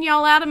kicking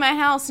y'all out of my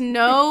house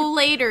no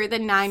later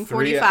than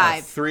 9:45.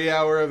 A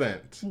 3-hour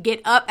event.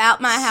 Get up out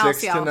my house,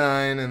 6 y'all. 6 to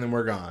 9, and then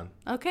we're gone.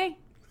 Okay.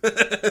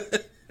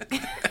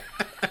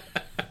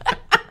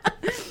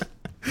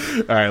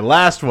 All right,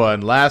 last one.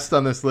 Last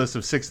on this list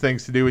of 6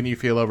 things to do when you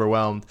feel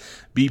overwhelmed.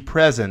 Be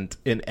present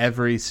in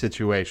every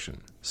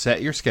situation.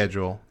 Set your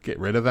schedule, get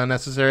rid of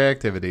unnecessary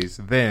activities,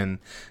 then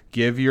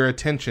give your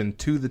attention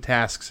to the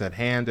tasks at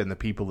hand and the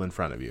people in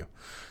front of you.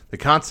 The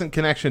constant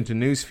connection to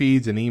news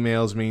feeds and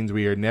emails means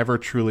we are never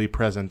truly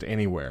present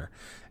anywhere.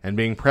 And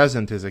being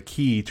present is a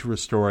key to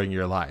restoring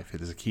your life. It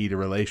is a key to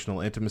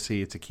relational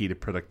intimacy. It's a key to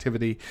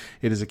productivity.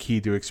 It is a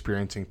key to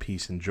experiencing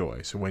peace and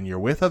joy. So when you're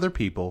with other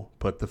people,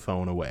 put the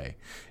phone away.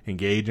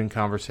 Engage in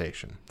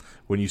conversation.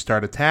 When you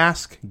start a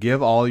task,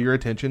 give all your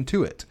attention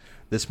to it.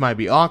 This might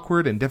be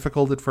awkward and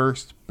difficult at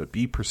first, but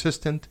be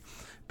persistent.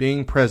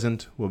 Being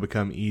present will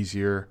become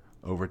easier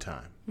over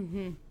time.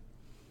 Mm-hmm.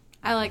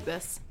 I like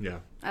this. Yeah.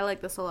 I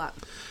like this a lot.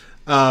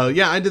 I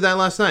did that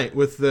last night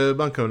with the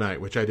Bunko night,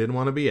 which I didn't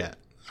want to be at.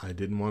 I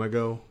didn't want to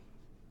go,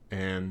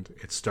 and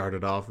it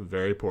started off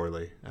very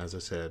poorly, as I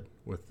said,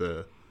 with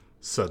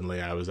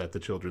suddenly I was at the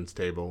children's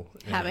table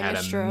and having had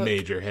a stroke.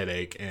 Major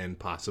headache and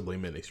possibly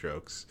mini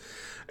strokes.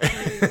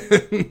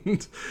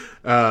 And,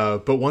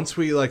 but once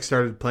we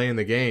started playing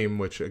the game,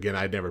 which again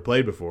I'd never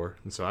played before,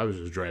 and so I was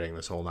just dreading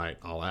this whole night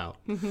all out.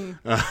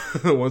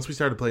 Mm-hmm. Once we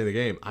started playing the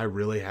game, I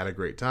really had a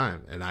great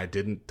time, and I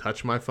didn't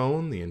touch my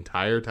phone the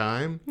entire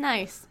time.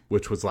 Nice.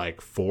 Which was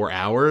 4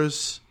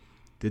 hours.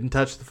 Didn't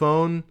touch the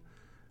phone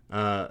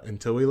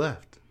until we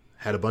left.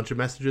 Had a bunch of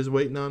messages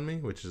waiting on me,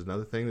 which is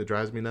another thing that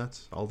drives me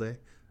nuts all day.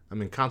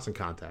 I'm in constant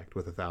contact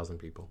with 1,000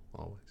 people,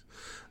 always.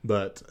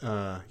 But,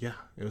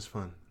 it was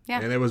fun.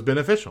 Yeah. And it was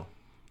beneficial,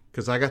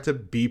 because I got to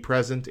be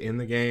present in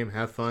the game,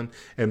 have fun.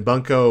 And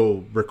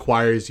Bunko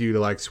requires you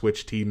to,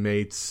 switch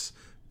teammates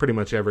pretty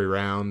much every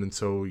round. And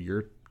so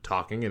you're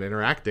talking and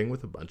interacting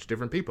with a bunch of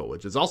different people,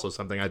 which is also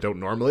something I don't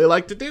normally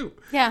like to do.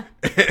 Yeah.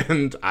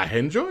 And I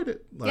enjoyed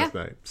it last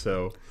night.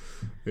 So,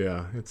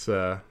 yeah, it's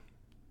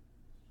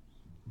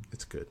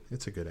good.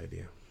 It's a good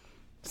idea.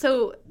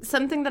 So,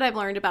 something that I've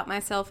learned about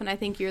myself, and I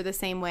think you're the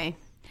same way.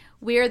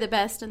 We are the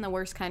best and the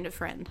worst kind of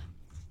friend.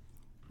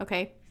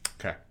 Okay?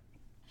 Okay.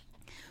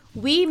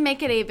 We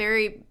make it a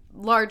very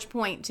large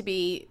point to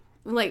be,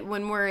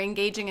 when we're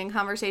engaging in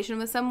conversation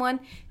with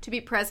someone, to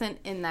be present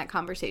in that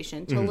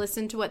conversation, to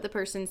listen to what the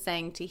person's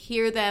saying, to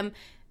hear them,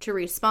 to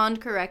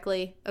respond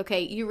correctly.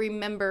 Okay, you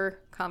remember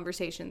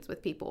conversations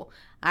with people.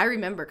 I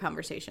remember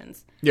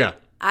conversations. Yeah.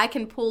 I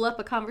can pull up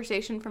a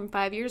conversation from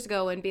 5 years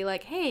ago and be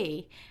like,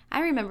 hey,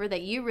 I remember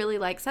that you really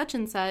like such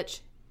and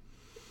such.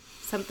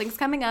 Something's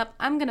coming up.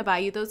 I'm going to buy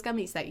you those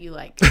gummies that you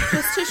like.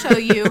 Just to show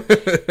you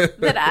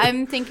that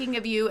I'm thinking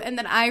of you and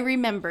that I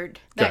remembered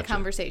that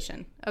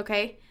conversation.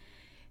 Okay?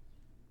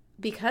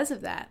 Because of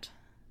that,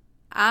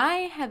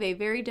 I have a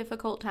very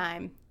difficult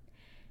time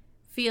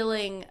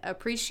feeling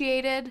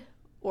appreciated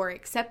or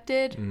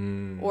accepted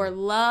or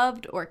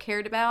loved or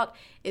cared about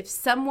if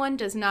someone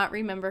does not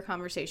remember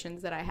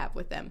conversations that I have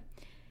with them.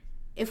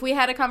 if we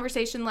had a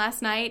conversation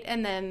last night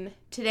and then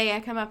today I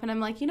come up and I'm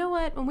like, you know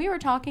what, when we were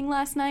talking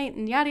last night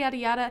and yada, yada,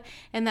 yada,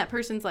 and that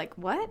person's like,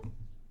 what?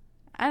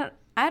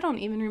 I don't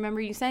even remember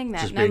you saying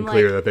that. Just and being I'm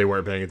clear like, that they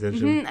weren't paying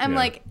attention. I'm Yeah.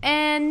 like,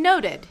 and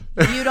noted.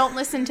 You don't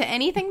listen to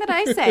anything that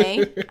I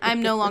say.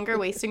 I'm no longer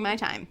wasting my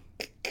time.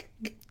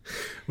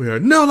 We are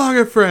no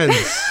longer friends.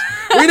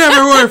 We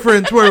never were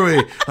friends, were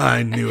we?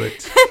 I knew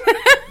it.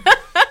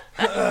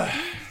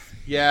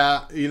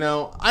 Yeah, you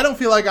know, I don't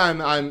feel like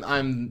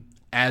I'm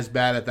as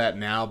bad at that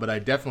now, but I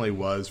definitely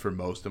was for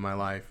most of my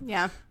life.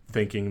 Yeah.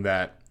 Thinking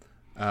that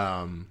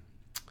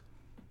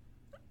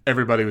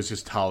everybody was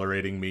just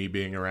tolerating me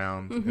being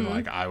around, and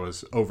like I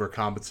was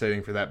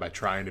overcompensating for that by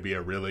trying to be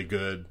a really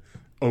good,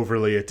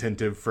 overly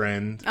attentive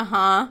friend.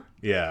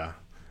 Yeah,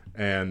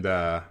 and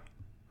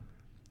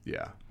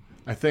yeah,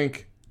 I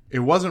think it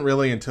wasn't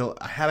really until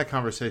I had a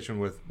conversation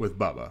with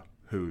Bubba,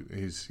 who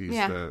he's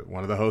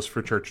one of the hosts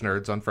for Church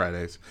Nerds on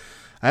Fridays.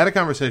 I had a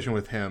conversation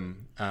with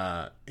him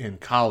in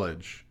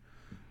college,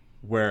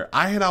 where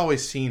I had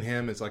always seen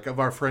him as like, of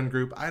our friend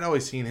group, I'd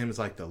always seen him as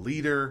like the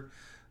leader.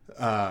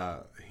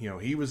 You know,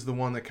 he was the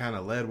one that kind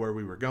of led where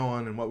we were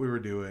going and what we were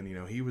doing. You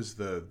know, he was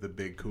the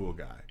big cool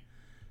guy.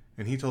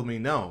 And he told me,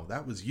 no,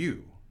 that was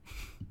you.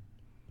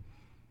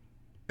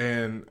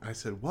 And I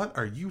said, what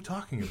are you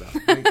talking about?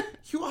 Like,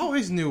 you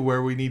always knew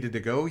where we needed to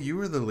go. You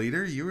were the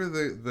leader. You were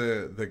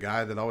the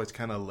guy that always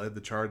kind of led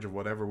the charge of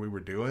whatever we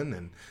were doing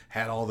and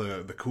had all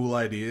the cool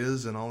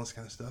ideas and all this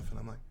kind of stuff. And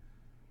I'm like,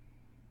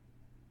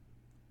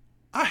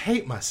 I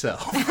hate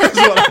myself. That's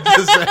what I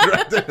just said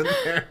right then and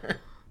there.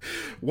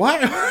 Why?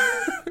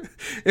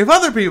 If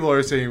other people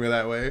are seeing me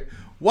that way,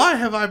 why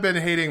have I been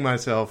hating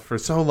myself for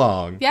so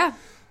long? Yeah.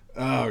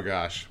 Oh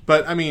gosh.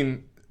 But I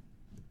mean,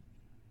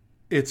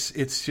 it's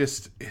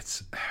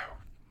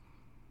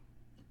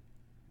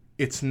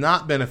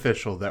not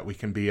beneficial that we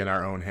can be in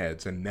our own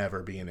heads and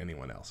never be in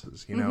anyone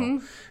else's, you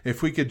know?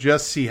 If we could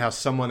just see how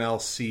someone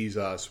else sees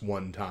us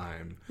one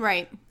time.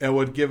 Right. It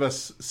would give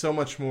us so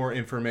much more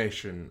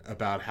information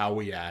about how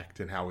we act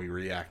and how we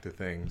react to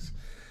things.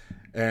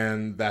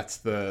 And that's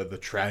the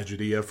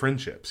tragedy of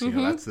friendships. You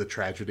know, that's the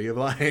tragedy of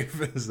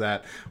life, is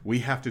that we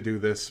have to do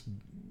this.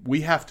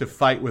 We have to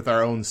fight with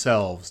our own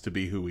selves to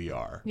be who we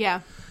are.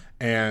 Yeah.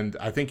 And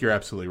I think you're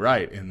absolutely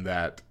right in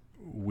that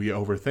we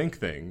overthink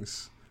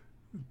things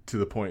to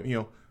the point, you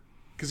know,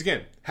 because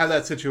again, have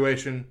that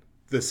situation,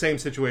 the same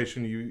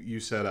situation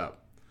you set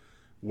up,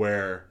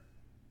 where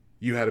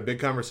you had a big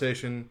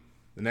conversation,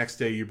 the next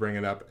day you bring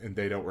it up and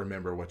they don't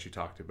remember what you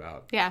talked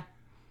about. Yeah.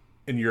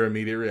 And your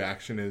immediate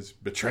reaction is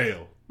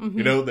betrayal.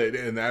 You know,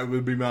 and that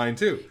would be mine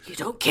too. You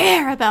don't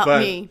care about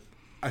me.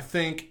 I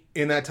think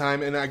in that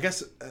time, and I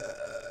guess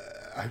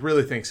I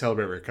really think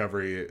Celebrate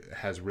Recovery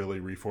has really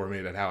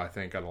reformatted how I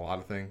think on a lot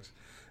of things.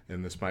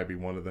 And this might be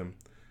one of them.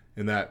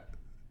 In that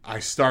I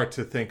start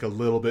to think a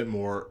little bit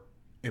more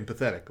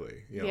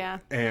empathetically. You know,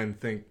 and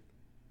think,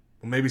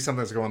 well, maybe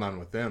something's going on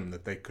with them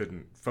that they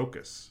couldn't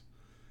focus.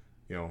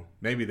 You know,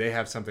 maybe they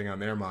have something on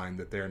their mind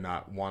that they're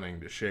not wanting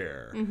to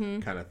share,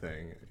 kind of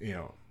thing. You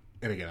know,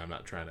 and again, I'm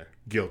not trying to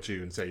guilt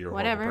you and say you're a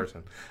horrible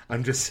person.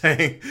 I'm just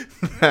saying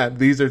that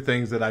these are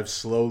things that I've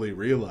slowly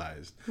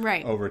realized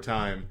over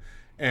time.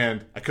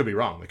 And I could be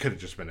wrong. They could have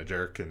just been a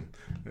jerk, and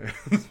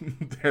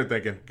they're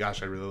thinking,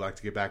 gosh, I'd really like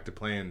to get back to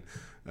playing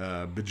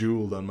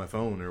Bejeweled on my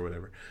phone or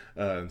whatever,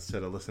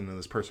 instead of listening to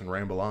this person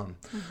ramble on.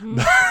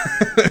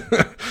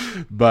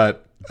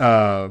 But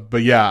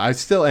yeah, I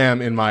still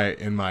am in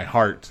my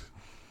heart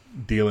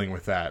dealing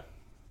with that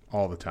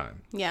all the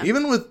time. Yeah.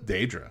 Even with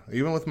Daedra,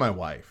 even with my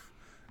wife,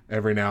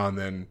 every now and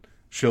then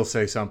she'll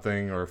say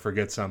something or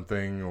forget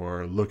something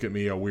or look at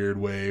me a weird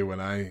way when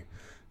I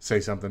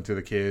say something to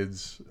the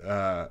kids.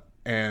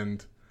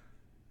 And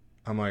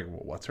I'm like,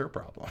 well, what's her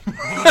problem?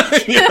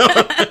 You know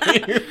what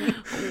I mean?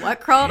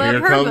 What crawled up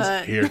her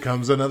butt? Here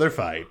comes another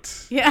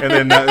fight. Yeah.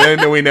 And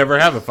then we never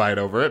have a fight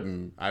over it,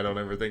 and I don't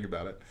ever think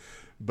about it.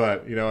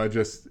 But, you know, I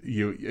just,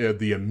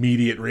 the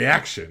immediate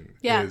reaction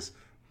is,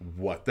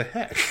 what the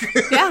heck?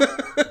 Yeah.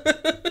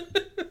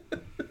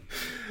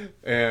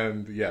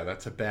 And, yeah,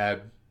 that's a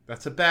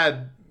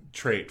bad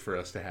trait for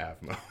us to have.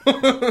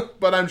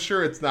 But I'm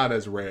sure it's not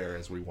as rare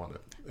as we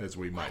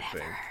might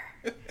think.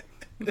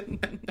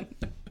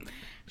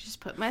 Just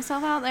put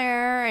myself out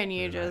there, and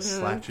you just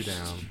slapped you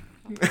down.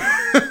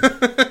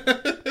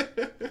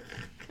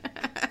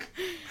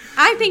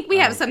 I think we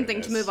have something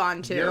to move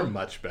on to. You're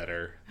much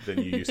better than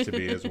you used to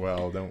be as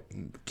well. Don't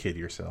kid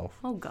yourself.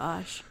 Oh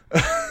gosh.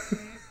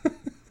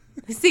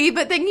 See,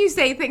 but then you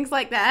say things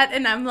like that,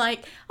 and I'm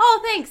like,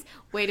 oh, thanks.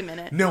 Wait a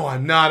minute. No,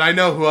 I'm not. I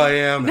know who I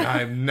am, and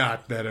I'm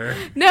not better.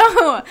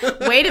 No,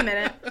 wait a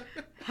minute.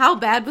 How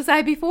bad was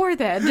I before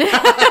then?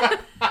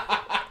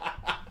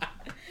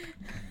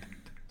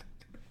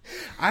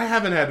 I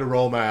haven't had to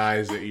roll my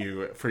eyes at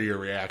you for your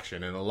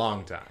reaction in a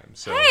long time.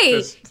 So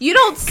hey, you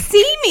don't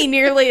see me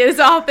nearly as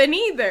often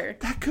either.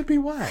 That could be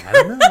why. I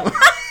don't know.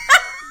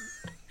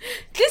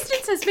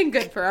 Distance has been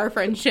good for our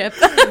friendship.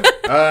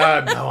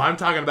 No, I'm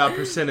talking about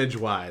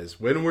percentage-wise.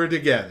 When we're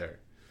together.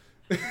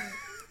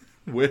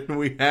 when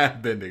we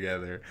have been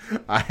together,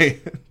 I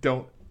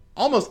don't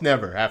almost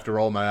never have to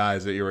roll my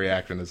eyes at your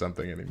reaction to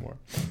something anymore.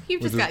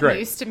 You've just gotten gotten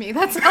used to me,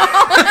 that's all.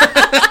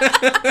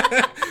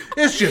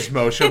 It's just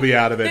Mo. She'll be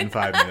out of it in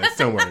 5 minutes.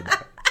 Don't worry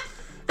about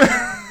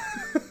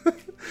it.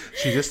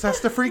 She just has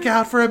to freak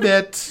out for a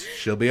bit.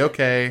 She'll be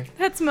okay.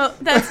 That's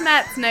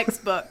Matt's next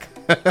book.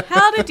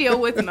 How to Deal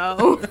with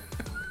Mo.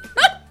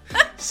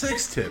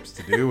 6 tips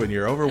to do when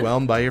you're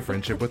overwhelmed by your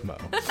friendship with Mo.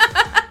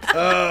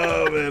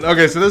 Oh, man.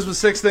 Okay, so this was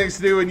 6 things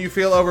to do when you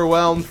feel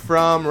overwhelmed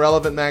from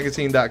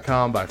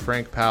relevantmagazine.com by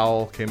Frank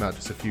Powell. Came out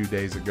just a few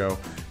days ago.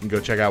 You can go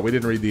check out. We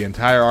didn't read the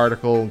entire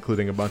article,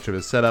 including a bunch of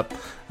his setup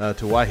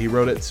to why he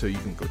wrote it, so you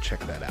can go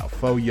check that out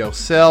for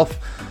yourself.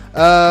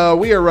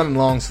 We are running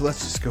long, so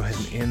let's just go ahead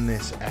and end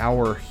this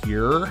hour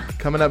here.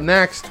 Coming up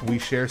next, we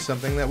share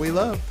something that we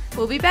love.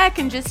 We'll be back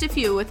in just a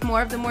few with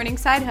more of the Morning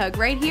Side Hug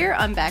right here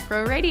on Back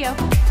Row Radio.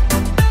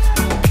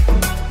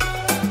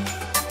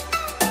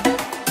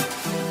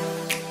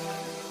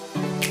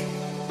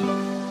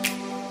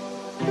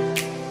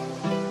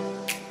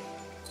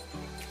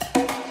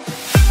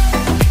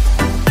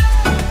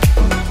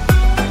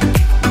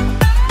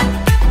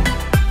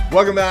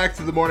 Welcome back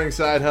to the Morning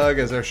Side Hug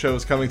as our show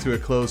is coming to a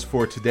close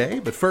for today.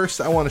 But first,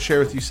 I want to share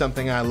with you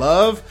something I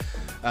love.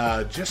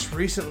 Just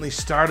recently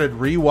started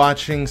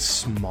rewatching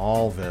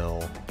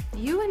Smallville.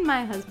 You and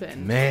my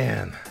husband.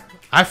 Man,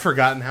 I've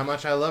forgotten how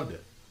much I loved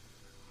it.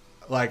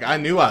 Like, I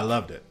knew I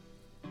loved it.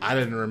 I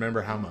didn't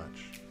remember how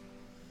much.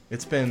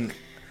 It's been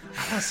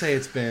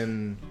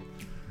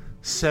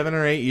 7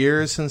 or 8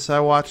 years since I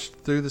watched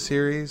through the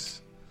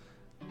series.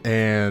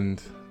 And,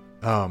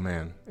 oh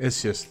man, it's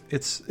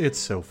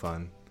so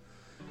fun.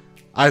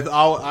 I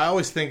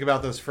always think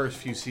about those first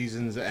few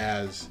seasons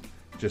as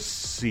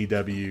just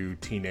CW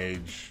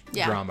teenage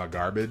drama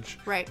garbage.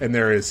 Right. And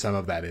there is some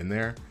of that in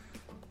there.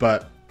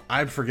 But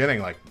I'm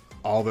forgetting, like,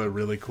 all the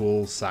really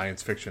cool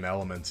science fiction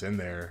elements in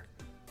there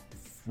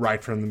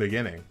right from the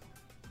beginning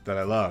that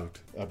I loved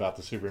about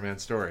the Superman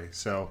story.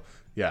 So,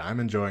 yeah, I'm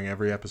enjoying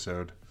every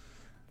episode.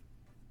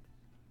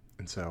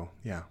 And so,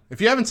 yeah. If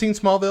you haven't seen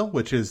Smallville,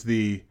 which is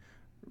the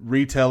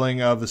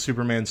retelling of the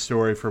Superman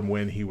story from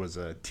when he was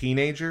a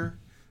teenager,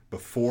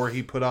 before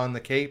he put on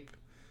the cape.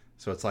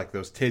 So it's like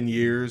those 10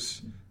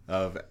 years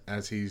of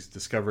as he's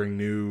discovering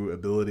new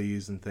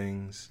abilities and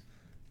things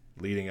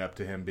leading up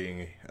to him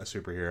being a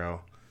superhero.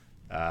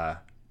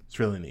 It's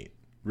really neat.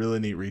 Really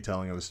neat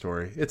retelling of the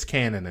story. It's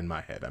canon in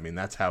my head. I mean,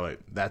 that's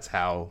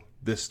how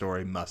this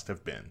story must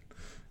have been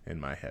in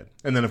my head.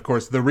 And then, of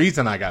course, the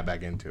reason I got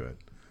back into it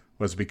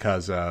was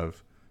because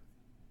of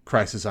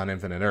Crisis on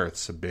Infinite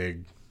Earths, a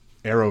big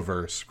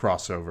Arrowverse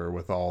crossover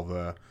with all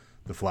the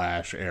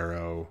Flash,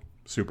 Arrow,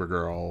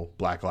 Supergirl,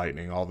 Black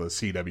Lightning, all the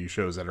CW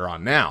shows that are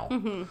on now.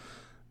 Mm-hmm.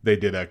 They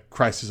did a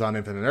Crisis on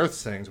Infinite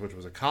Earths things, which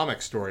was a comic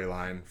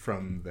storyline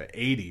from the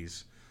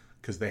 80s,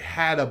 because they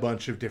had a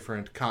bunch of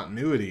different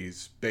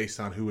continuities based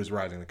on who was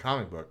writing the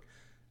comic book.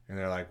 And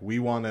they're like, we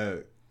want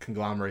to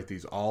conglomerate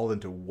these all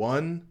into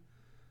one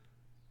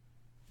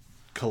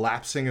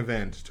collapsing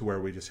event to where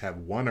we just have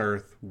one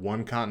Earth,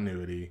 one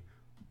continuity,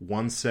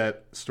 one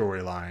set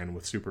storyline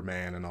with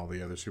Superman and all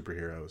the other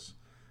superheroes.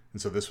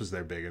 And so this was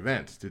their big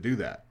event to do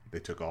that. They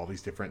took all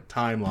these different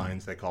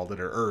timelines, they called it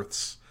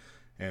Earths,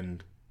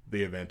 and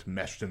the event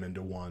meshed them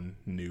into one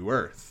new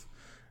Earth.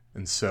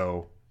 And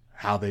so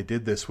how they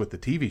did this with the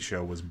TV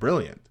show was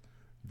brilliant.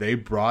 They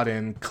brought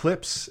in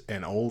clips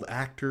and old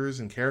actors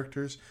and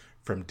characters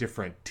from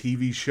different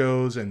TV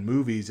shows and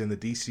movies in the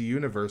DC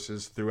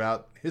universes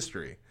throughout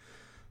history.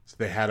 So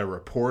they had a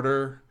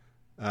reporter,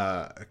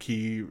 a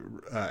key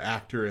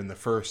actor in the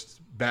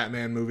first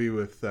Batman movie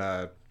with,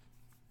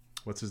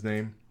 what's his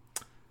name?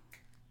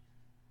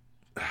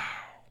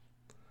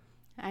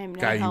 I am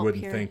no guy help you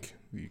wouldn't here. think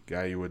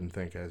guy you wouldn't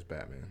think as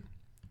Batman.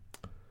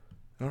 I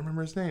don't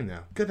remember his name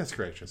now. Goodness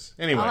gracious.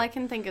 Anyway, all I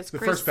can think is the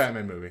Chris. first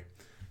Batman movie.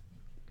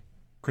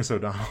 Chris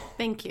O'Donnell.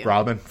 Thank you.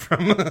 Robin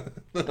from the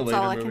That's later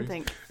all I movies. can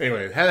think.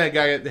 Anyway, had that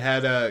guy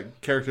had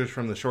characters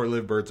from the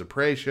short-lived Birds of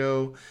Prey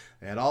show.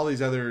 They had all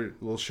these other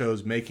little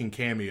shows making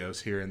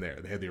cameos here and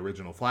there. They had the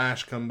original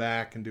Flash come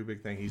back and do a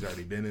big thing. He's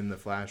already been in the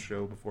Flash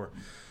show before.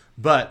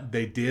 But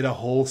they did a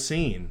whole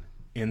scene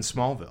in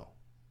Smallville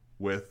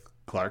with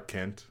Clark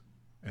Kent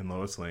and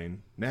Lois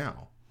Lane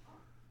now,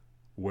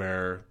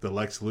 where the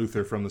Lex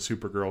Luthor from the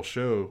Supergirl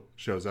show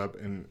shows up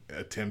and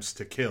attempts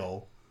to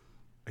kill.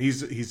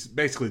 He's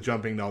basically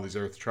jumping to all these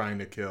Earths trying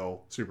to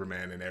kill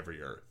Superman in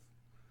every Earth.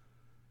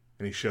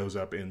 And he shows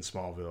up in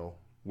Smallville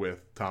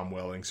with Tom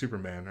Welling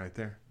Superman right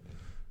there.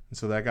 And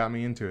so that got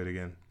me into it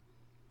again.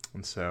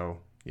 And so,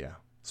 yeah,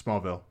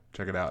 Smallville.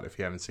 Check it out if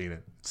you haven't seen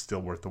it. It's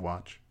still worth the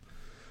watch.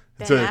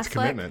 It's a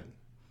commitment.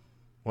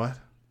 What?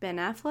 Ben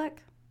Affleck?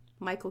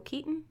 Michael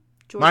Keaton?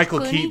 George Michael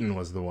Clooney? Keaton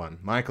was the one.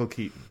 Michael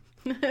Keaton.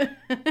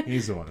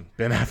 He's the one.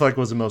 Ben Affleck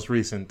was the most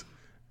recent.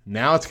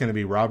 Now it's going to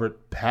be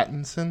Robert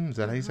Pattinson. Is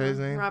that how you say his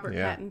name? Robert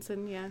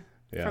Pattinson, yeah.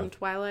 From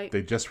Twilight.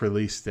 They just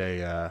released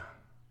a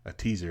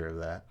teaser of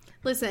that.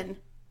 Listen,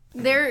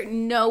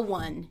 no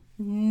one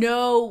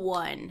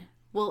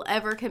will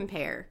ever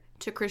compare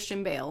to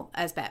Christian Bale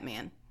as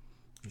Batman.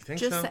 You think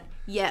so?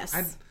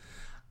 Yes.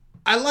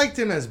 I liked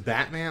him as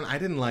Batman. I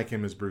didn't like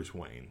him as Bruce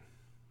Wayne.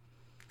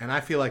 And I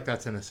feel like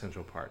that's an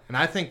essential part. And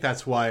I think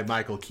that's why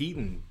Michael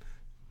Keaton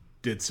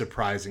did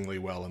surprisingly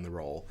well in the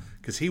role.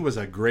 Because he was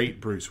a great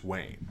Bruce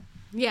Wayne.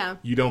 Yeah.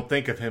 You don't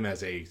think of him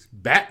as a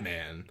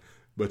Batman,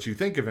 but you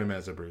think of him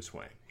as a Bruce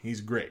Wayne.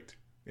 He's great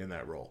in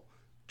that role.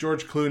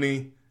 George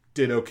Clooney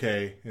did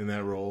okay in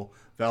that role.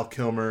 Val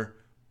Kilmer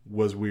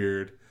was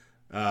weird.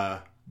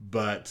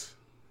 But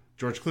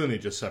George Clooney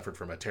just suffered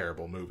from a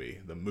terrible movie.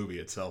 The movie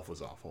itself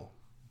was awful.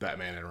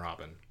 Batman and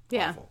Robin.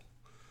 Yeah. Awful.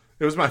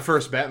 It was my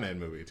first Batman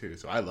movie, too,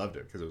 so I loved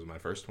it because it was my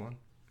first one.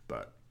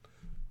 But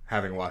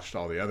having watched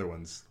all the other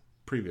ones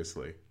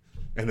previously,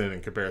 and then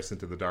in comparison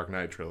to the Dark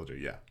Knight trilogy,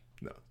 yeah,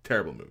 no,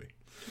 terrible movie.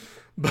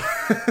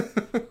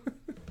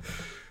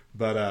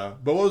 But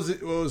what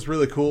was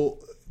really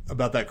cool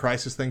about that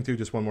Crisis thing, too,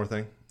 just one more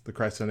thing, the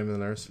Crisis on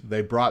Infinite Earths,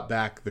 they brought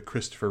back the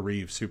Christopher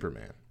Reeve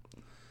Superman.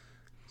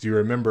 Do you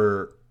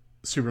remember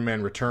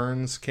Superman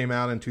Returns came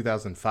out in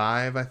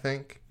 2005, I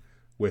think,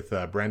 with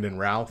Brandon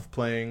Routh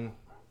playing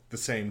the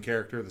same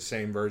character, the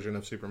same version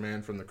of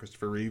Superman from the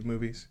Christopher Reeve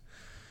movies.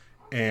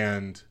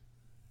 And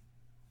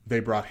they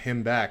brought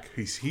him back.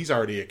 He's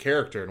already a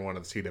character in one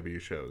of the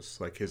CW shows,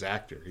 like his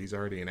actor. He's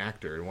already an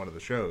actor in one of the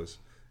shows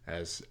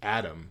as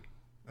Adam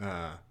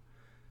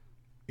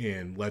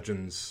in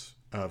Legends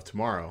of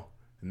Tomorrow.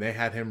 And they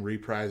had him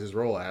reprise his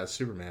role as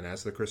Superman,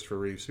 as the Christopher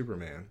Reeve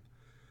Superman,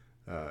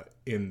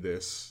 in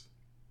this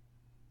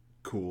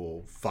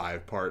cool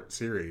 5-part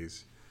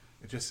series.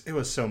 It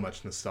was so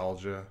much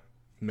nostalgia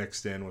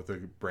mixed in with a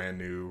brand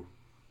new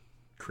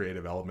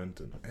creative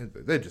element, and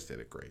they just did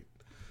it great.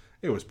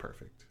 It was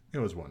perfect. It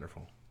was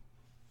wonderful.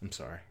 I'm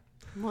sorry.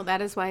 Well,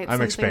 that is why it's I'm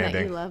something expanding.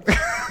 that you love.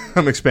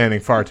 I'm expanding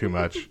far too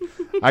much.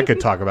 I could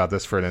talk about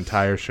this for an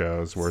entire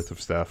show's worth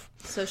of stuff.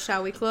 So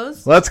shall we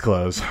close? Let's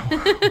close.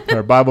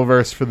 Our Bible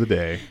verse for the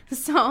day.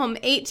 Psalm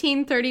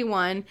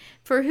 18:31.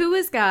 For who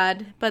is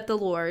God but the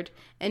Lord?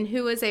 And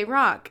who is a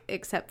rock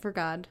except for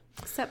God?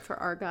 Except for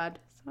our God.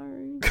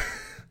 Sorry.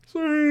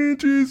 Sorry,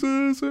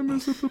 Jesus, I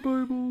messed up the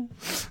Bible.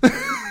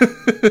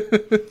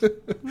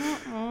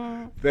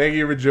 Thank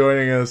you for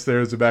joining us.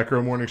 There's a Back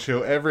Row Morning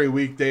Show every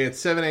weekday at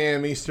 7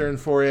 a.m. Eastern,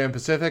 4 a.m.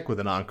 Pacific,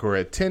 with an encore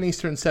at 10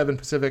 Eastern, 7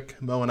 Pacific.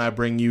 Mo and I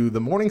bring you the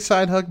morning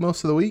side hug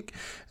most of the week,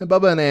 and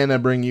Bubba and Anna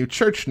bring you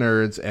Church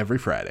Nerds every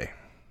Friday.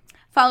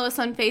 Follow us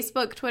on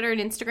Facebook, Twitter, and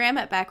Instagram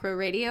at Back Row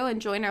Radio,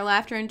 and join our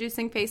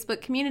laughter-inducing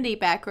Facebook community,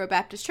 Back Row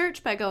Baptist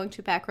Church, by going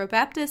to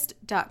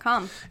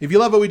backrowbaptist.com. If you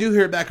love what we do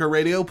here at Back Row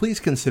Radio,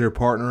 please consider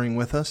partnering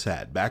with us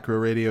at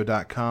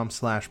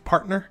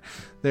backrowradio.com/partner.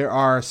 There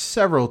are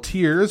several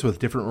tiers with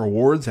different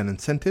rewards and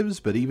incentives,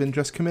 but even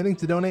just committing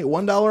to donate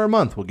 $1 a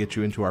month will get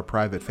you into our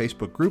private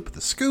Facebook group,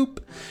 The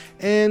Scoop,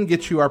 and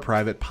get you our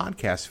private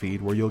podcast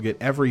feed where you'll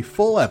get every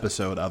full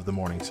episode of The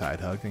Morning Side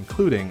Hug,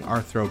 including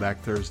our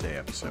Throwback Thursday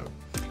episode.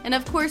 And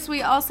of course,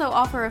 we also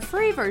offer a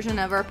free version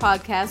of our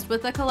podcast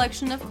with a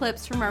collection of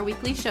clips from our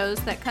weekly shows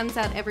that comes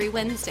out every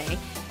Wednesday.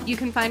 You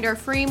can find our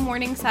free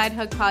Morning Side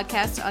Hug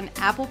podcast on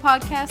Apple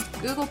Podcast,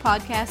 Google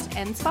Podcast,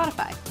 and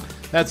Spotify.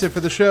 That's it for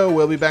the show.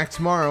 We'll be back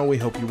tomorrow. We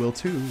hope you will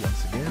too.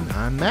 Once again,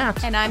 I'm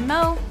Matt. And I'm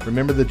Mo.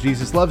 Remember that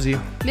Jesus loves you.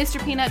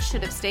 Mr. Peanut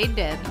should have stayed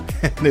dead.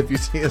 And if you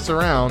see us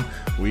around,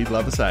 we'd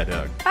love a side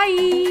hug.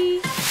 Bye.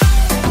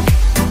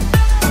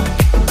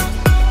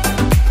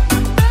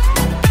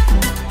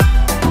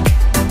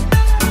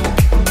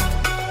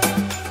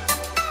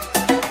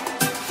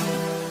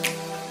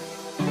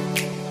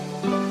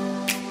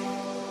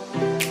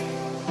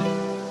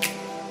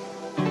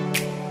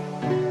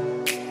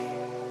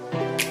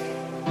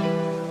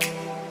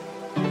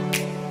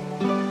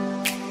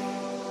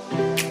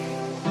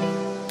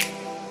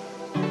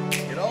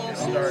 It all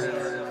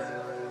started